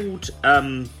was called.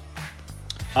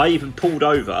 I even pulled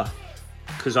over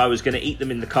because I was going to eat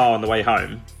them in the car on the way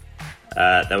home.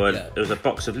 There was a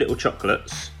box of little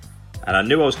chocolates, and I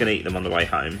knew I was going to eat them on the way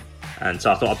home. And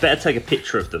so I thought I'd better take a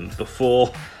picture of them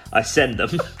before I send them.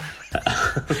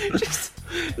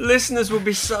 Listeners will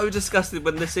be so disgusted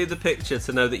when they see the picture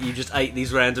to know that you just ate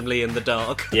these randomly in the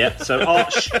dark. Yeah, so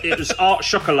it was art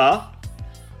chocolat.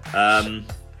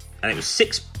 and it was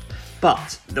 6.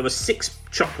 But there were 6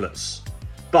 chocolates.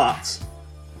 But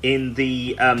in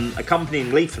the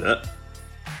accompanying leaflet,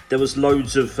 there was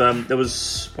loads of. There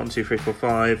was 1, 2, 3, 4,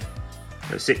 5,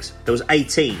 6. There was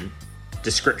 18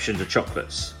 descriptions of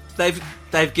chocolates.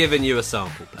 They've given you a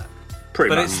sample pack, Pretty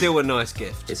but much. it's still a nice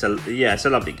gift. It's a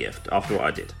lovely gift after what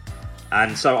I did.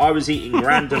 And so I was eating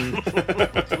random.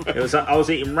 I was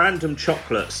eating random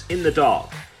chocolates in the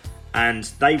dark, and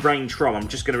they range from. I'm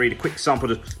just going to read a quick sample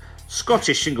of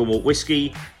Scottish single malt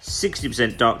whiskey,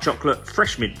 60% dark chocolate,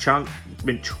 fresh mint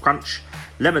crunch,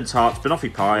 lemon tart,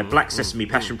 banoffee pie, black sesame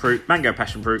passion fruit, mango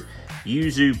passion fruit,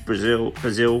 yuzu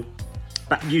basil,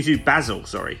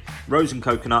 rose and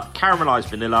coconut, caramelized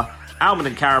vanilla, almond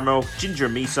and caramel, ginger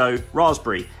and miso,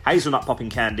 raspberry, hazelnut popping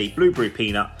candy, blueberry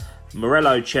peanut,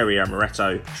 morello cherry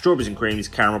amaretto, strawberries and creams,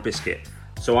 caramel biscuit.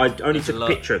 So I only took a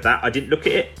picture of that. I didn't look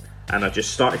at it, and I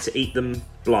just started to eat them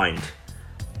blind.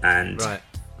 And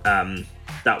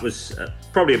that was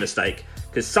probably a mistake,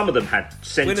 because some of them had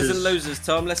centres. Winners and losers,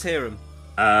 Tom. Let's hear them.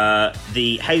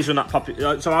 The hazelnut poppy.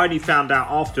 So I only found out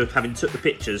after having took the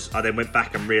pictures. I then went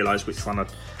back and realised which one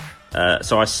I'd.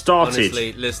 So I started.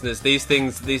 Honestly, listeners, these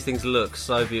things look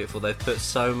so beautiful. They've put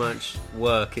so much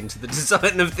work into the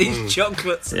design of these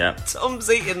chocolates. Yeah. Tom's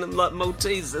eating them like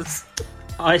Maltesers.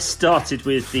 I started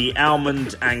with the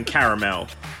almond and caramel.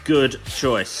 Good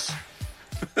choice.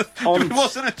 It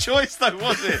wasn't a choice, though,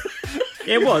 was it?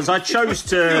 It was. I chose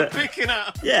to. You're picking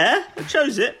up. Yeah, I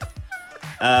chose it.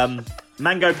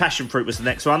 Mango passion fruit was the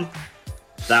next one.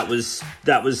 That was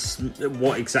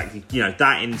what exactly,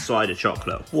 that inside a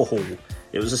chocolate. Whoa,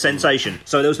 it was a sensation.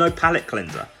 So there was no palate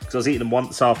cleanser because I was eating them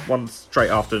one straight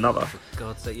after another. For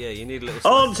God's sake, yeah, you need a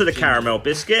little. On to the caramel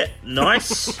biscuit.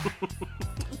 Nice.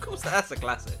 Of course, that's a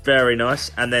classic. Very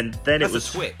nice. And then That's it was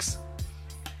a Twix.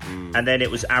 And then it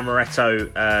was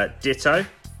amaretto ditto.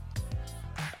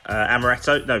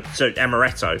 Amaretto. No, so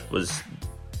amaretto was.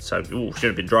 So shouldn't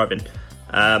have been driving.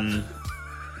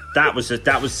 That was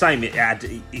the same. It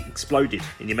exploded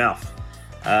in your mouth.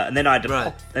 And then I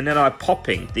had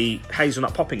popping the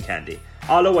hazelnut popping candy.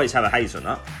 I'll always have a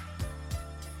hazelnut.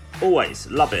 Always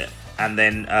love it. And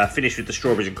then finish with the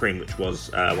strawberries and cream, which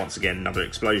was once again another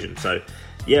explosion. So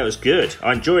yeah, it was good.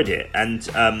 I enjoyed it, and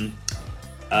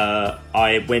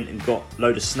I went and got a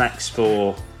load of snacks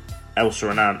for Elsa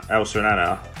and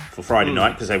Anna for Friday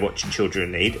night because they're watching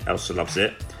Children in Need. Elsa loves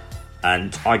it.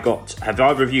 And I got. Have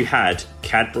either of you had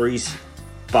Cadbury's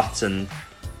Button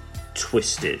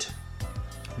Twisted?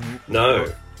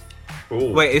 No.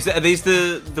 Ooh. Wait, are these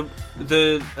the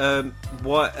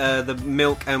white the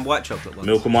milk and white chocolate ones?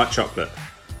 Milk and white chocolate.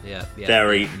 Yeah.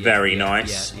 Very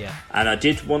nice. Yeah. And I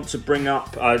did want to bring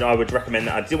up. I would recommend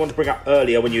that. I did want to bring up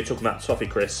earlier when you were talking about toffee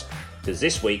crisp, because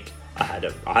this week I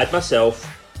had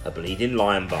myself a bleeding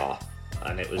lion bar,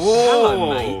 and it was.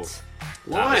 Hello, mate.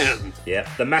 Lion.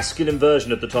 The masculine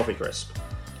version of the toffee crisp,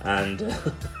 and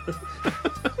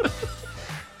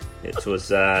it was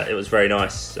very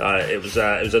nice. It was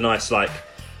a nice, like,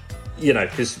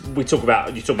 because you talk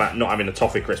about not having a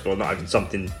toffee crisp or not having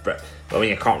something. I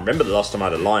mean, I can't remember the last time I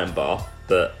had a lion bar,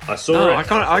 but I saw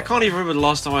it. I can't even remember the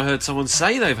last time I heard someone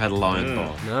say they've had a lion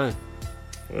bar. No.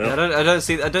 Well, I don't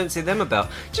see them about.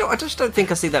 Do you know, I just don't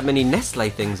think I see that many Nestle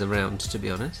things around, to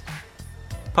be honest.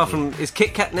 Apart from, is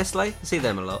Kit Kat Nestle? I see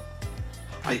them a lot.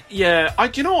 Do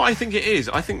you know what I think it is?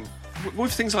 I think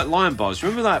with things like lion bars,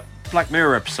 remember that Black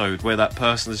Mirror episode where that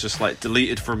person is just like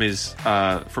deleted from his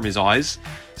eyes,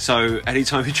 so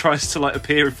anytime he tries to like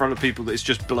appear in front of people, that it's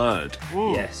just blurred.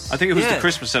 yes. I think it was the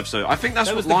Christmas episode. I think that's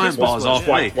That what was the lion Christmas bars one, are for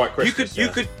yeah. me. White Christmas,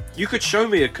 You could show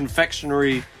me a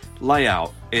confectionery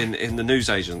layout in the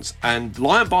newsagents, and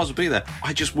lion bars will be there.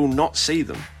 I just will not see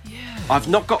them. Yeah. I've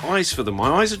not got eyes for them. My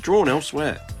eyes are drawn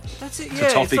elsewhere. That's it, To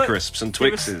toffee crisps and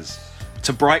Twixes.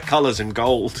 To bright colours in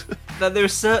gold. There are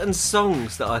certain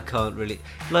songs that I can't really...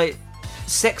 Like,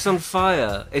 Sex on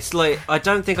Fire, it's like, I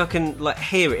don't think I can, like,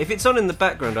 hear it. If it's on in the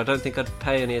background, I don't think I'd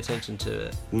pay any attention to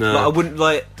it. No. Like, I wouldn't,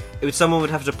 like... Someone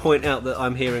would have to point out that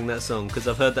I'm hearing that song, because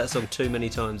I've heard that song too many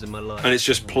times in my life. And it's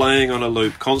just playing on a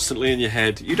loop constantly in your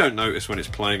head. You don't notice when it's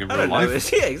playing in I real don't know.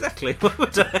 life. Yeah, exactly. Why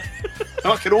would I?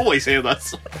 I can always hear that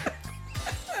song.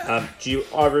 Do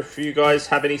either of you guys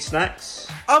have any snacks?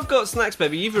 I've got snacks,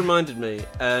 baby. You've reminded me.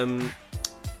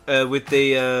 With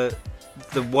the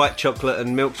white chocolate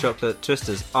and milk chocolate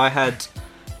twisters, I had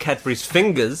Cadbury's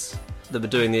Fingers that were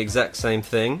doing the exact same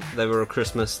thing. They were a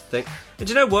Christmas thing. And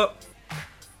do you know what?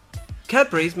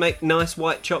 Cadbury's make nice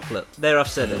white chocolate. There, I've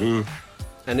said it.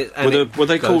 And Were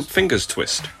they called Fingers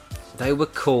Twist? They were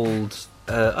called...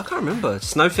 I can't remember.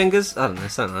 Snow Fingers? I don't know,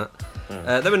 something like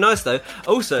that. They were nice, though.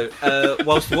 Also,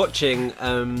 whilst watching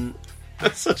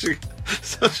That's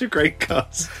such a great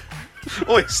cut.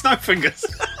 Oi, Snowfingers!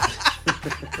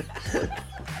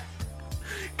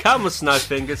 Come on,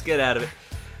 Snowfingers, get out of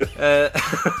it.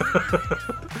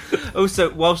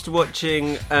 Also, whilst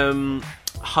watching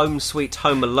Home Sweet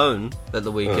Home Alone at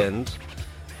the weekend,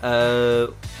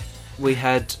 we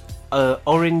had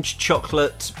orange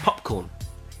chocolate popcorn,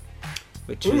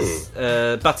 which was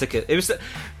butterkist. It was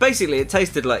basically, it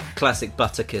tasted like classic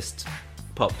butterkist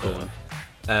popcorn,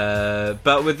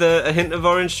 but with a hint of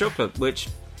orange chocolate, which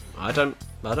I don't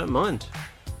mind.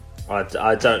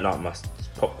 I don't like my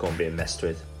popcorn being messed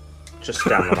with. Just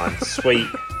down the line, sweet.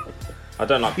 I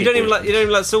don't like. You don't even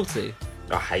like salty.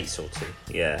 I hate salty.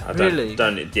 Yeah, I Really?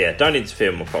 don't interfere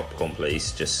with my popcorn,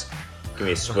 please. Just give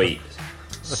me a sweet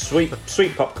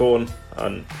popcorn,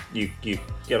 and you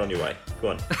get on your way. Go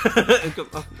on,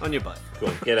 On your bike. go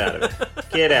on, get out of it.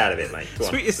 Get out of it, mate. Go That's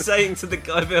on. what you're saying to the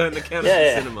guy behind the counter Yeah,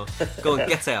 at the yeah. cinema. Go on,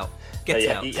 get out. Get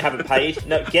out. You haven't paid?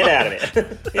 No, get out of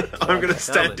it. I'm going to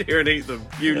stand Darling. here and eat them.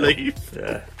 You leave.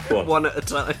 Yeah, go on. One at a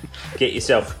time. Get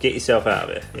yourself out of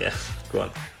it. Yeah, go on.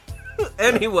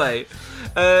 Anyway,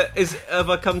 have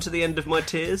I come to the end of my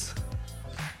tears?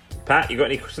 Pat, you got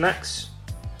any snacks?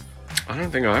 I don't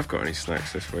think I've got any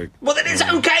snacks this week. Well, then it's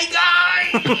okay,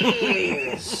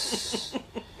 guys.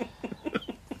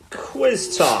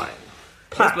 Quiz time.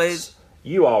 Pat, please.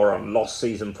 you are on Lost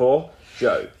Season 4.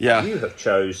 Joe, Yeah. you have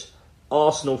chose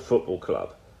Arsenal Football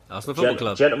Club. Arsenal Football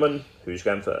Club. Gentlemen, who's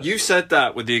going first? You said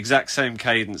that with the exact same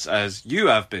cadence as you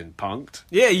have been punked.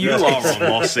 Yeah, You are on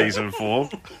Lost Season 4.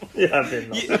 Yeah, I've been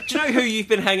lost. Do you know who you've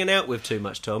been hanging out with too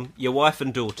much, Tom? Your wife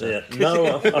and daughter. Yeah.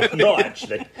 No, I've not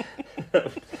actually.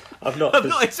 I've not.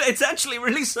 No, it's actually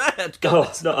really sad. Oh,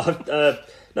 it's not.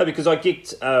 No, because I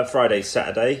gigged Friday,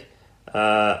 Saturday,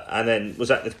 and then was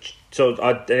at the.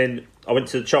 Then I went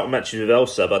to the Charlton matches with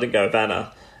Elsa, but I didn't go with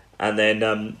Anna. And then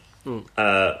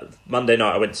Monday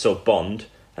night I went to saw Bond,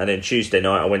 and then Tuesday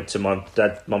night I went to my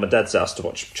mum and dad's house to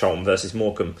watch Charlton versus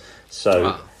Morecambe.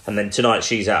 So, and then tonight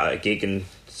she's out at a gig, and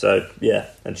so yeah,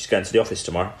 and she's going to the office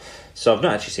tomorrow. So I've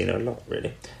not actually seen her a lot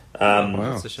really.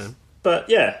 Wow. That's a shame. But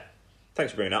yeah,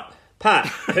 thanks for bringing it up.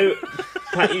 Pat,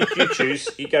 Pat, you choose.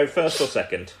 You go first or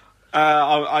second?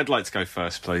 I'd like to go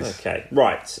first, please. Okay,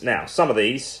 right. Now, some of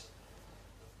these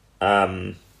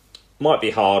might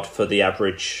be hard for the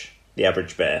average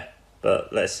bear,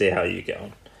 but let's see how you get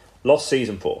on. Lost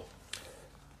Season 4.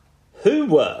 Who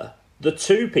were the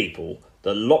two people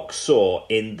that Locke saw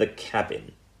in the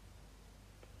cabin?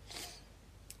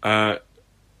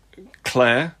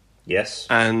 Claire Yes.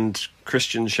 and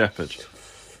Christian Shepherd.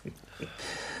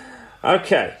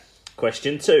 Okay,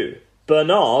 question 2.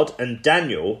 Bernard and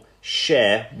Daniel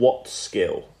share what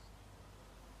skill?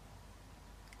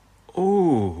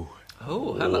 Ooh. Oh,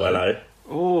 Ooh, hello. hello.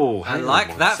 Oh, I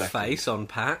like that face on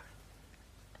Pat.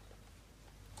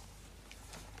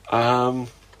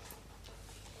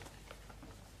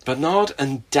 Bernard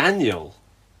and Daniel.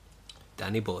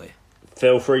 Danny boy.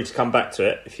 Feel free to come back to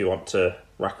it if you want to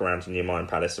rack around in your mind,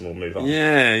 Palace, and we'll move on.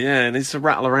 Yeah, it needs to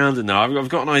rattle around in there. I've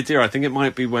got an idea. I think it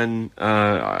might be when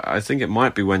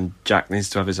Jack needs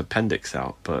to have his appendix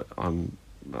out, but I'm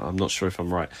not sure if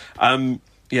I'm right.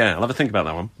 Yeah, I'll have a think about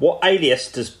that one. What alias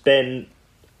does Ben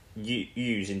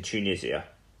use in Tunisia?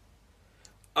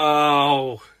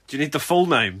 Oh, do you need the full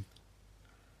name?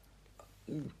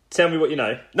 Tell me what you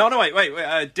know. No,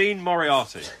 wait. Dean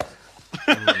Moriarty.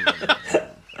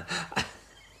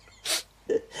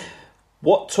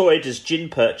 What toy does Jin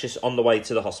purchase on the way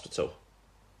to the hospital?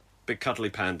 Big cuddly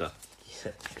panda.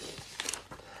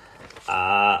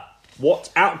 What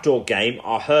outdoor game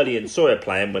are Hurley and Sawyer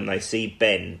playing when they see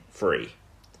Ben free?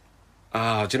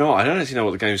 Do you know what? I don't actually know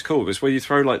what the game's called. It's where you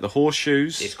throw like the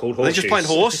horseshoes. It's called Are they horseshoes. just playing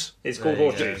horse? It's called There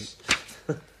you horseshoes.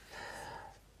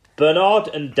 Bernard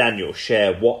and Daniel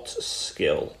share what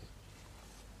skill?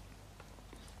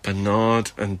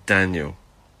 Bernard and Daniel.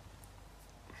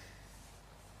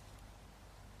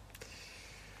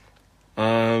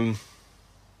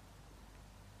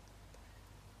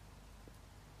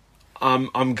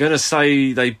 I'm gonna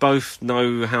say they both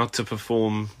know how to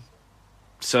perform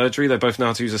surgery. They both know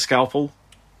how to use a scalpel.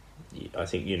 I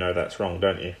think you know that's wrong,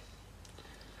 don't you?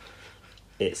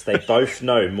 It's they both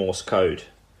know Morse code.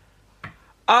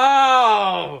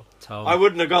 Oh! Tom. I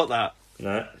wouldn't have got that.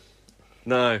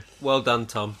 No. Well done,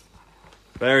 Tom.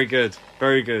 Very good.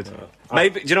 Very good.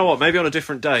 Maybe, do you know what? Maybe on a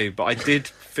different day, but I did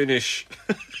finish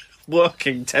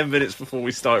working 10 minutes before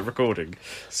we started recording.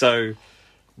 So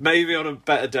maybe on a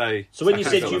better day. So when I you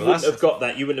can't said feel you like wouldn't that. have got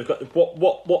that, you wouldn't have got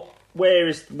what? Where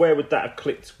would that have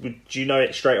clicked? Do you know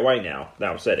it straight away now?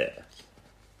 Now I've said it.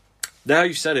 Now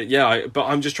you've said it, yeah. But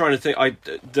I'm just trying to think.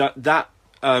 That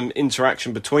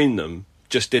interaction between them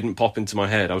just didn't pop into my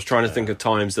head. I was trying to think of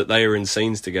times that they were in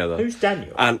scenes together. Who's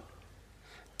Daniel? And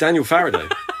Daniel Faraday.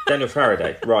 Daniel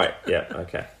Faraday. Right. Yeah.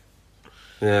 Okay.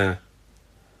 Yeah.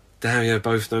 Damn, yeah,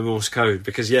 both know Morse code.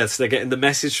 Because, yes, they're getting the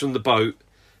message from the boat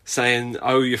saying,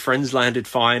 oh, your friend's landed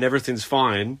fine, everything's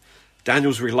fine.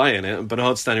 Daniel's relaying it, and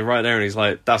Bernard's standing right there, and he's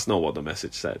like, that's not what the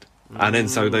message said. And then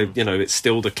so they, it's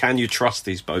still the can you trust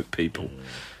these boat people?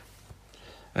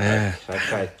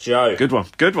 Okay, Joe. Good one.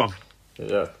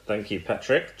 Thank you,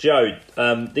 Patrick. Joe,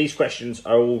 these questions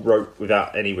are all wrote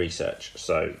without any research,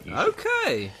 so...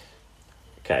 Okay.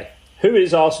 Okay. Who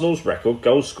is Arsenal's record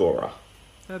goal scorer?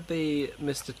 That'd be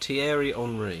Mr. Thierry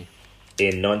Henry.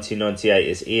 In 1998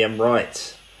 is Ian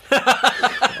Wright.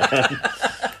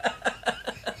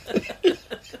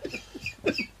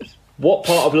 What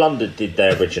part of London did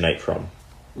they originate from?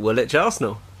 Woolwich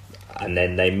Arsenal. And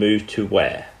then they moved to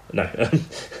where? No. At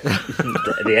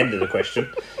the end of the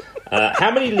question.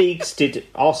 How many leagues did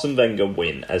Arsene Wenger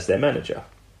win as their manager?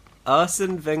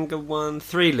 Arsene Wenger won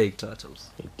 3 league titles.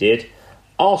 He did.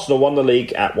 Arsenal won the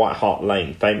league at White Hart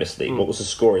Lane, famously. What was the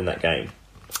score in that game?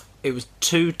 It was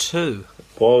 2-2.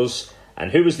 Was.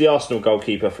 And who was the Arsenal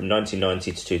goalkeeper from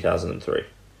 1990 to 2003?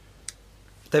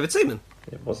 David Seaman.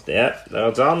 It was there.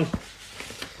 Well done.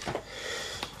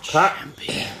 Pat,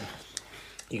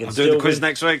 you can I'll still do the quiz win.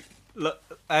 next week.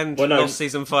 And Well, no. lost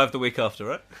season 5 the week after,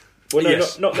 right? Well, no,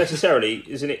 Yes. not necessarily,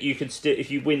 isn't it? You can still,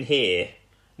 if you win here.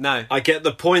 No. I get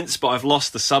the points, but I've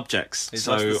lost the subjects. He's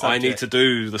So lost the I need subject. to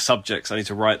do the subjects. I need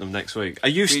to write them next week. Are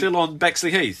you still on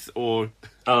Bexley Heath? Or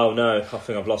Oh no, I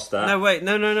think I've lost that. No, wait.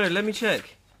 No. Let me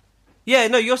check. Yeah,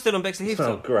 no, you're still on Bexley Heath.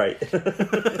 Oh, Tom. great.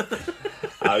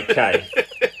 Okay.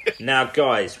 Now,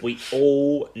 guys, we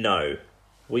all know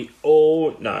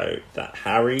that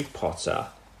Harry Potter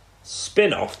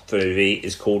spin-off movie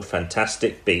is called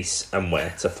Fantastic Beasts and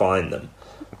Where to Find Them.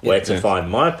 Where to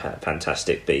find my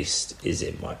Fantastic Beast is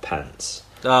in my pants.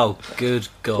 Oh, good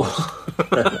God.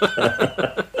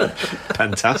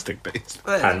 Fantastic Beast.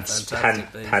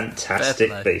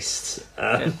 Fantastic Beasts.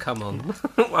 Yeah, come on.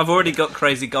 I've already got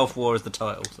Crazy Golf War as the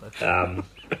title. So.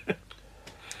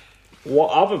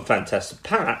 What other fantastic...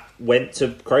 Pat went to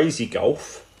Crazy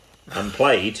Golf and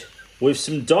played with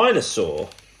some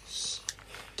dinosaurs.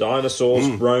 Dinosaurs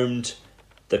roamed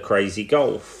the Crazy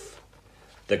Golf.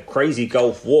 The Crazy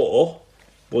Golf War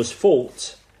was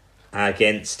fought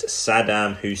against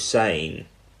Saddam Hussein.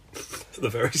 The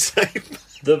very same.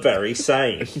 The very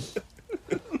same.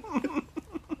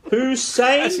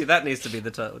 Hussein? Actually, that needs to be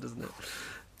the title, doesn't it?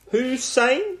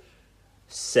 Hussein?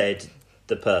 Said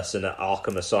the person at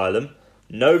Arkham Asylum.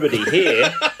 Nobody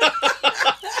here.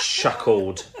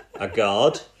 Chuckled a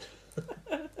guard.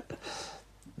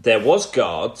 There was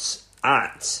guards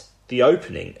at the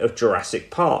opening of Jurassic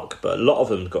Park, but a lot of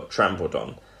them got trampled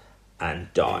on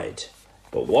and died.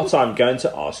 But what I'm going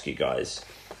to ask you guys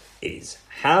is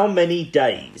how many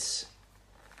days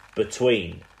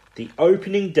between the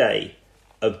opening day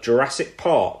of Jurassic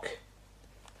Park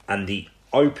and the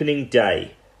opening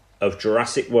day of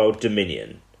Jurassic World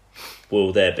Dominion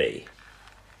will there be?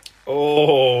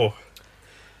 Oh.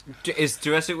 Is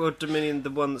Jurassic World Dominion the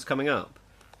one that's coming up?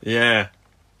 Yeah.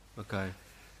 Okay.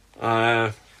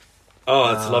 That's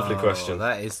a lovely question.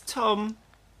 That is Tom.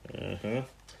 Mm-hmm.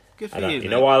 Good for And you. you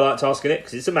know why I liked asking it?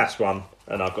 Because it's a maths one,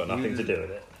 and I've got nothing to do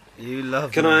with it. You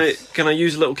love Can I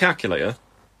use a little calculator?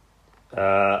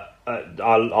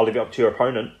 I'll leave it up to your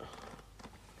opponent.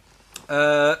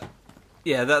 Yeah,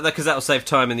 because that'll save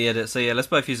time in the edit. So yeah, let's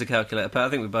both use a calculator, Pat. I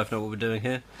think we both know what we're doing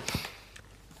here.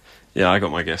 Yeah, I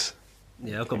got my guess.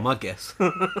 Yeah, I've got my guess.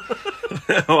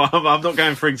 Well, I'm not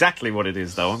going for exactly what it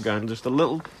is, though. I'm going just a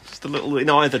little in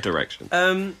either direction.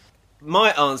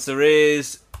 My answer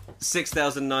is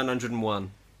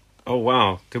 6,901. Oh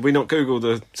wow! Did we not Google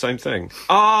the same thing?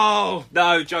 Oh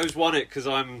no, Joe's won it because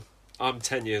I'm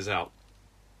 10 years out.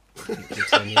 You're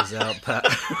 10 years out, Pat.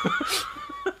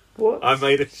 What? I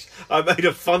made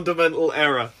a fundamental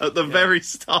error at the very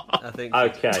start. I think.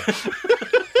 Okay.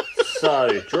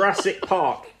 So, Jurassic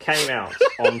Park came out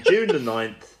on June the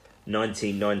 9th,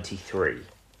 1993.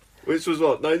 Which was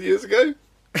what, 9 years ago?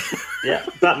 Yeah,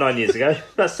 about 9 years ago.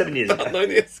 About 7 years ago. 9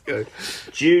 years ago.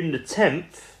 June the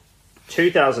 10th,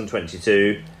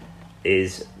 2022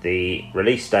 is the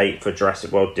release date for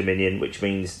Jurassic World Dominion, which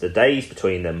means the days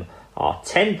between them are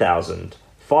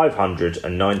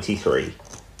 10,593.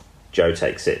 Joe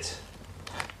takes it.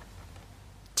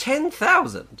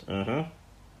 10,000? Mm-hmm.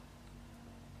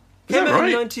 Came out right?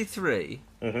 in 93?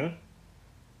 Mm-hmm.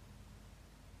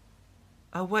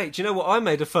 Oh, wait, do you know what? I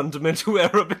made a fundamental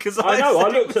error because I know, I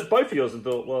said it looked was- at both of yours and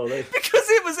thought, well, Because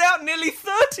it was out nearly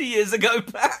 30 years ago,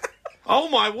 Pat. Oh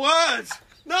my word!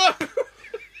 No.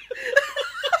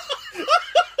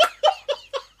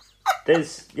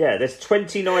 There's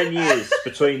 29 years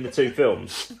between the two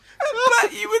films.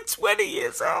 Matt, you were 20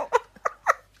 years old.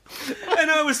 And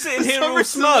I was sitting here all Sorry,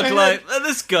 smug, sorry. like,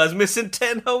 this guy's missing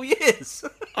 10 whole years.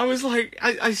 I was like,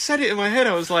 I said it in my head.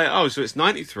 I was like, oh, so it's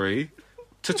 93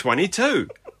 to 22.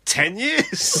 10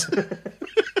 years.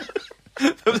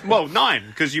 Well, 9,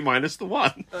 because you minus the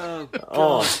 1. Oh,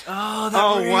 God. Oh, that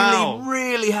Oh, really, wow.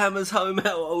 really hammers home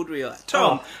how old we are.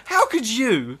 Tom, how could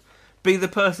you be the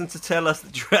person to tell us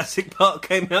that Jurassic Park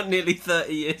came out nearly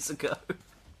 30 years ago?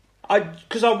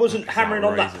 Because I wasn't hammering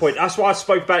on that outrageous. point. That's why I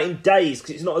spoke about it in days,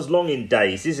 because it's not as long in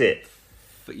days, is it?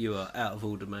 But you are out of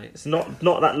order, mate. It's not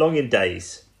that long in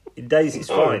days. In days, it's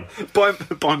fine.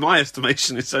 By my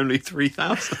estimation, it's only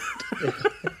 3,000.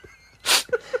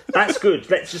 That's good.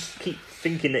 Let's just keep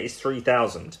thinking that it's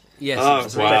 3,000. Yes, Oh, it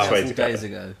was wow. 3,000 days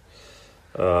ago.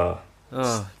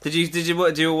 Did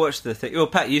you all watch the thing? Well,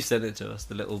 Pat, you sent it to us.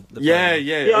 The Yeah.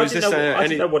 Yeah, I Was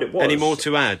didn't know what it was. Any more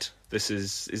to add? Are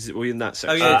we in that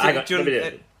section? Oh, yeah. Hang on, do you let me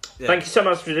want- do it. Thank you so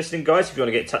much for listening, guys. If you want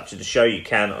to get in touch with the show, you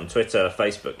can on Twitter,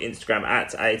 Facebook, Instagram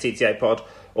at AATTAPod,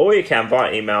 or you can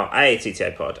via email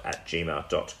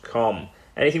aattapod@gmail.com.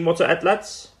 Anything more to add,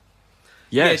 lads?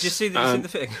 Yeah, Yes. just see the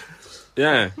thing.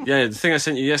 Yeah. The thing I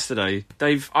sent you yesterday,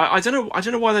 I don't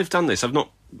know why they've done this. I've not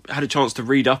had a chance to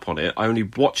read up on it. I only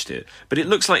watched it, but it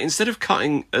looks like instead of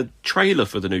cutting a trailer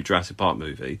for the new Jurassic Park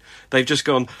movie, they've just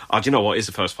gone, "Oh, do you know what? It's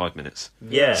the first 5 minutes.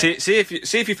 Yeah. See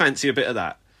if you fancy a bit of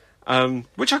that."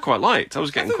 Which I quite liked. I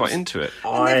was getting quite into it.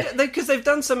 Because they've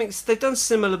done something. They've done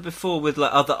similar before with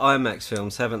like other IMAX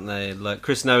films, haven't they? Like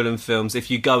Chris Nolan films. If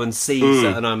you go and see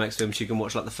certain IMAX films, you can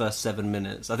watch like the first 7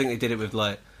 minutes. I think they did it with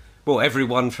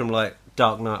everyone from like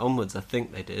Dark Knight onwards. I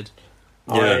think they did.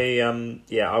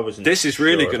 I wasn't. This is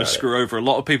really sure going to about it. screw over a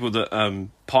lot of people that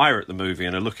pirate the movie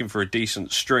and are looking for a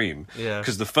decent stream. Yeah.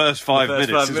 Because the first 5 The first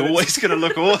minutes 5 is minutes. always going to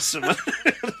look awesome.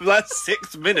 That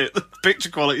 6th minute, the picture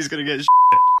quality is going to get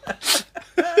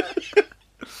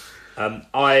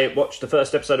I watched the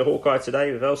first episode of Hawkeye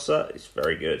today with Elsa. It's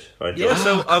very good. I enjoyed Yeah, it.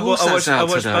 so I course watched that's out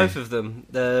both today. of them,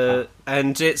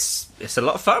 and it's a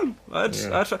lot of fun. I had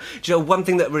fun. Do you know, one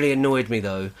thing that really annoyed me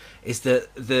though is that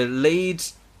the lead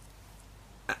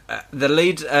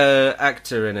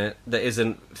actor in it that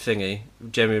isn't Thingy,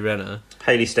 Jeremy Renner.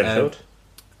 Haley Stenfeld.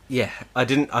 Yeah, I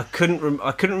couldn't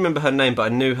remember her name, but I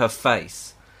knew her face.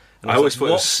 And I always like, thought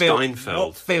it was what film- Steinfeld.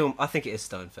 What film? I think it is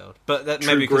Steinfeld, but that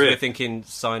True maybe because Grit. we're thinking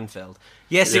Seinfeld.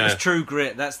 Yes, it was Yeah. True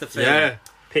Grit. That's the film. Yeah.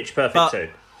 Pitch Perfect but- 2.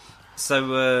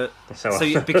 So,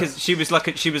 because she was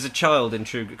a child in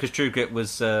True Grit, because True Grit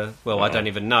was I don't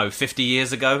even know, 50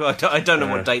 years ago. I don't know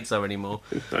what dates are anymore.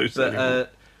 knows But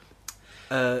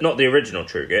Not the original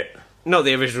True Grit. not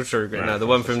the original True Grit. Right. No, the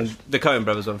one from the Coen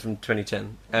Brothers one from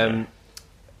 2010.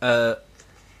 But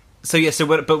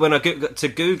when I got to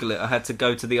Google it, I had to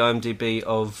go to the IMDb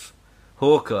of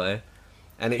Hawkeye,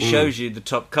 and it shows you the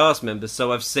top cast members.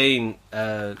 So I've seen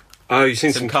you've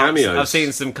seen some cameos. I've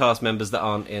seen some cast members that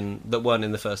weren't in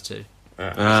the first two,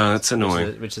 That's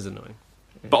annoying. which is annoying.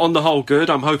 But on the whole, good.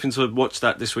 I'm hoping to watch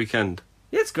that this weekend.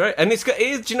 Yeah, it's great, and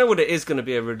do you know what? It is going to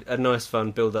be a nice,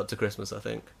 fun build up to Christmas. I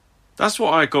think. That's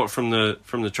what I got from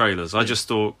the trailers. I just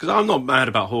thought, because I'm not mad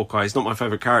about Hawkeye, he's not my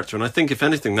favourite character, and I think if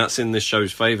anything, that's in this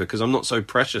show's favour because I'm not so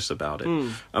precious about it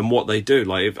and what they do.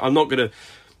 Like, if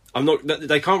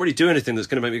they can't really do anything that's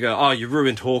going to make me go, "Oh, you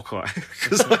ruined Hawkeye,"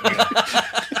 because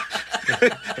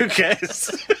who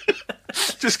cares?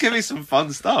 Just give me some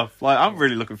fun stuff. Like, I'm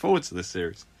really looking forward to this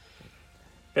series.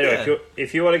 But anyway, Yeah.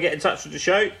 if you want to get in touch with the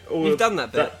show, You've done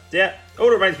that bit. all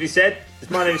that remains to be said is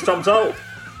my name is Tom Toll.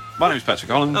 My name's Patrick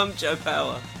Holland. I'm Joe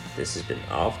Power. This has been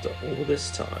After All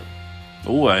This Time.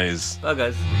 Always. Bye,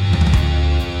 guys.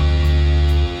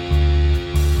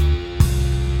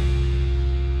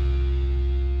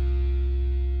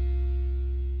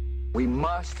 We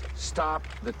must stop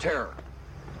the terror.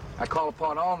 I call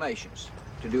upon all nations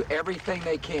to do everything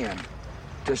they can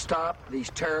to stop these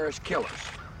terrorist killers.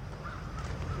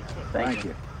 Thank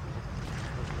you.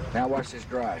 Now watch this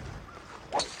drive.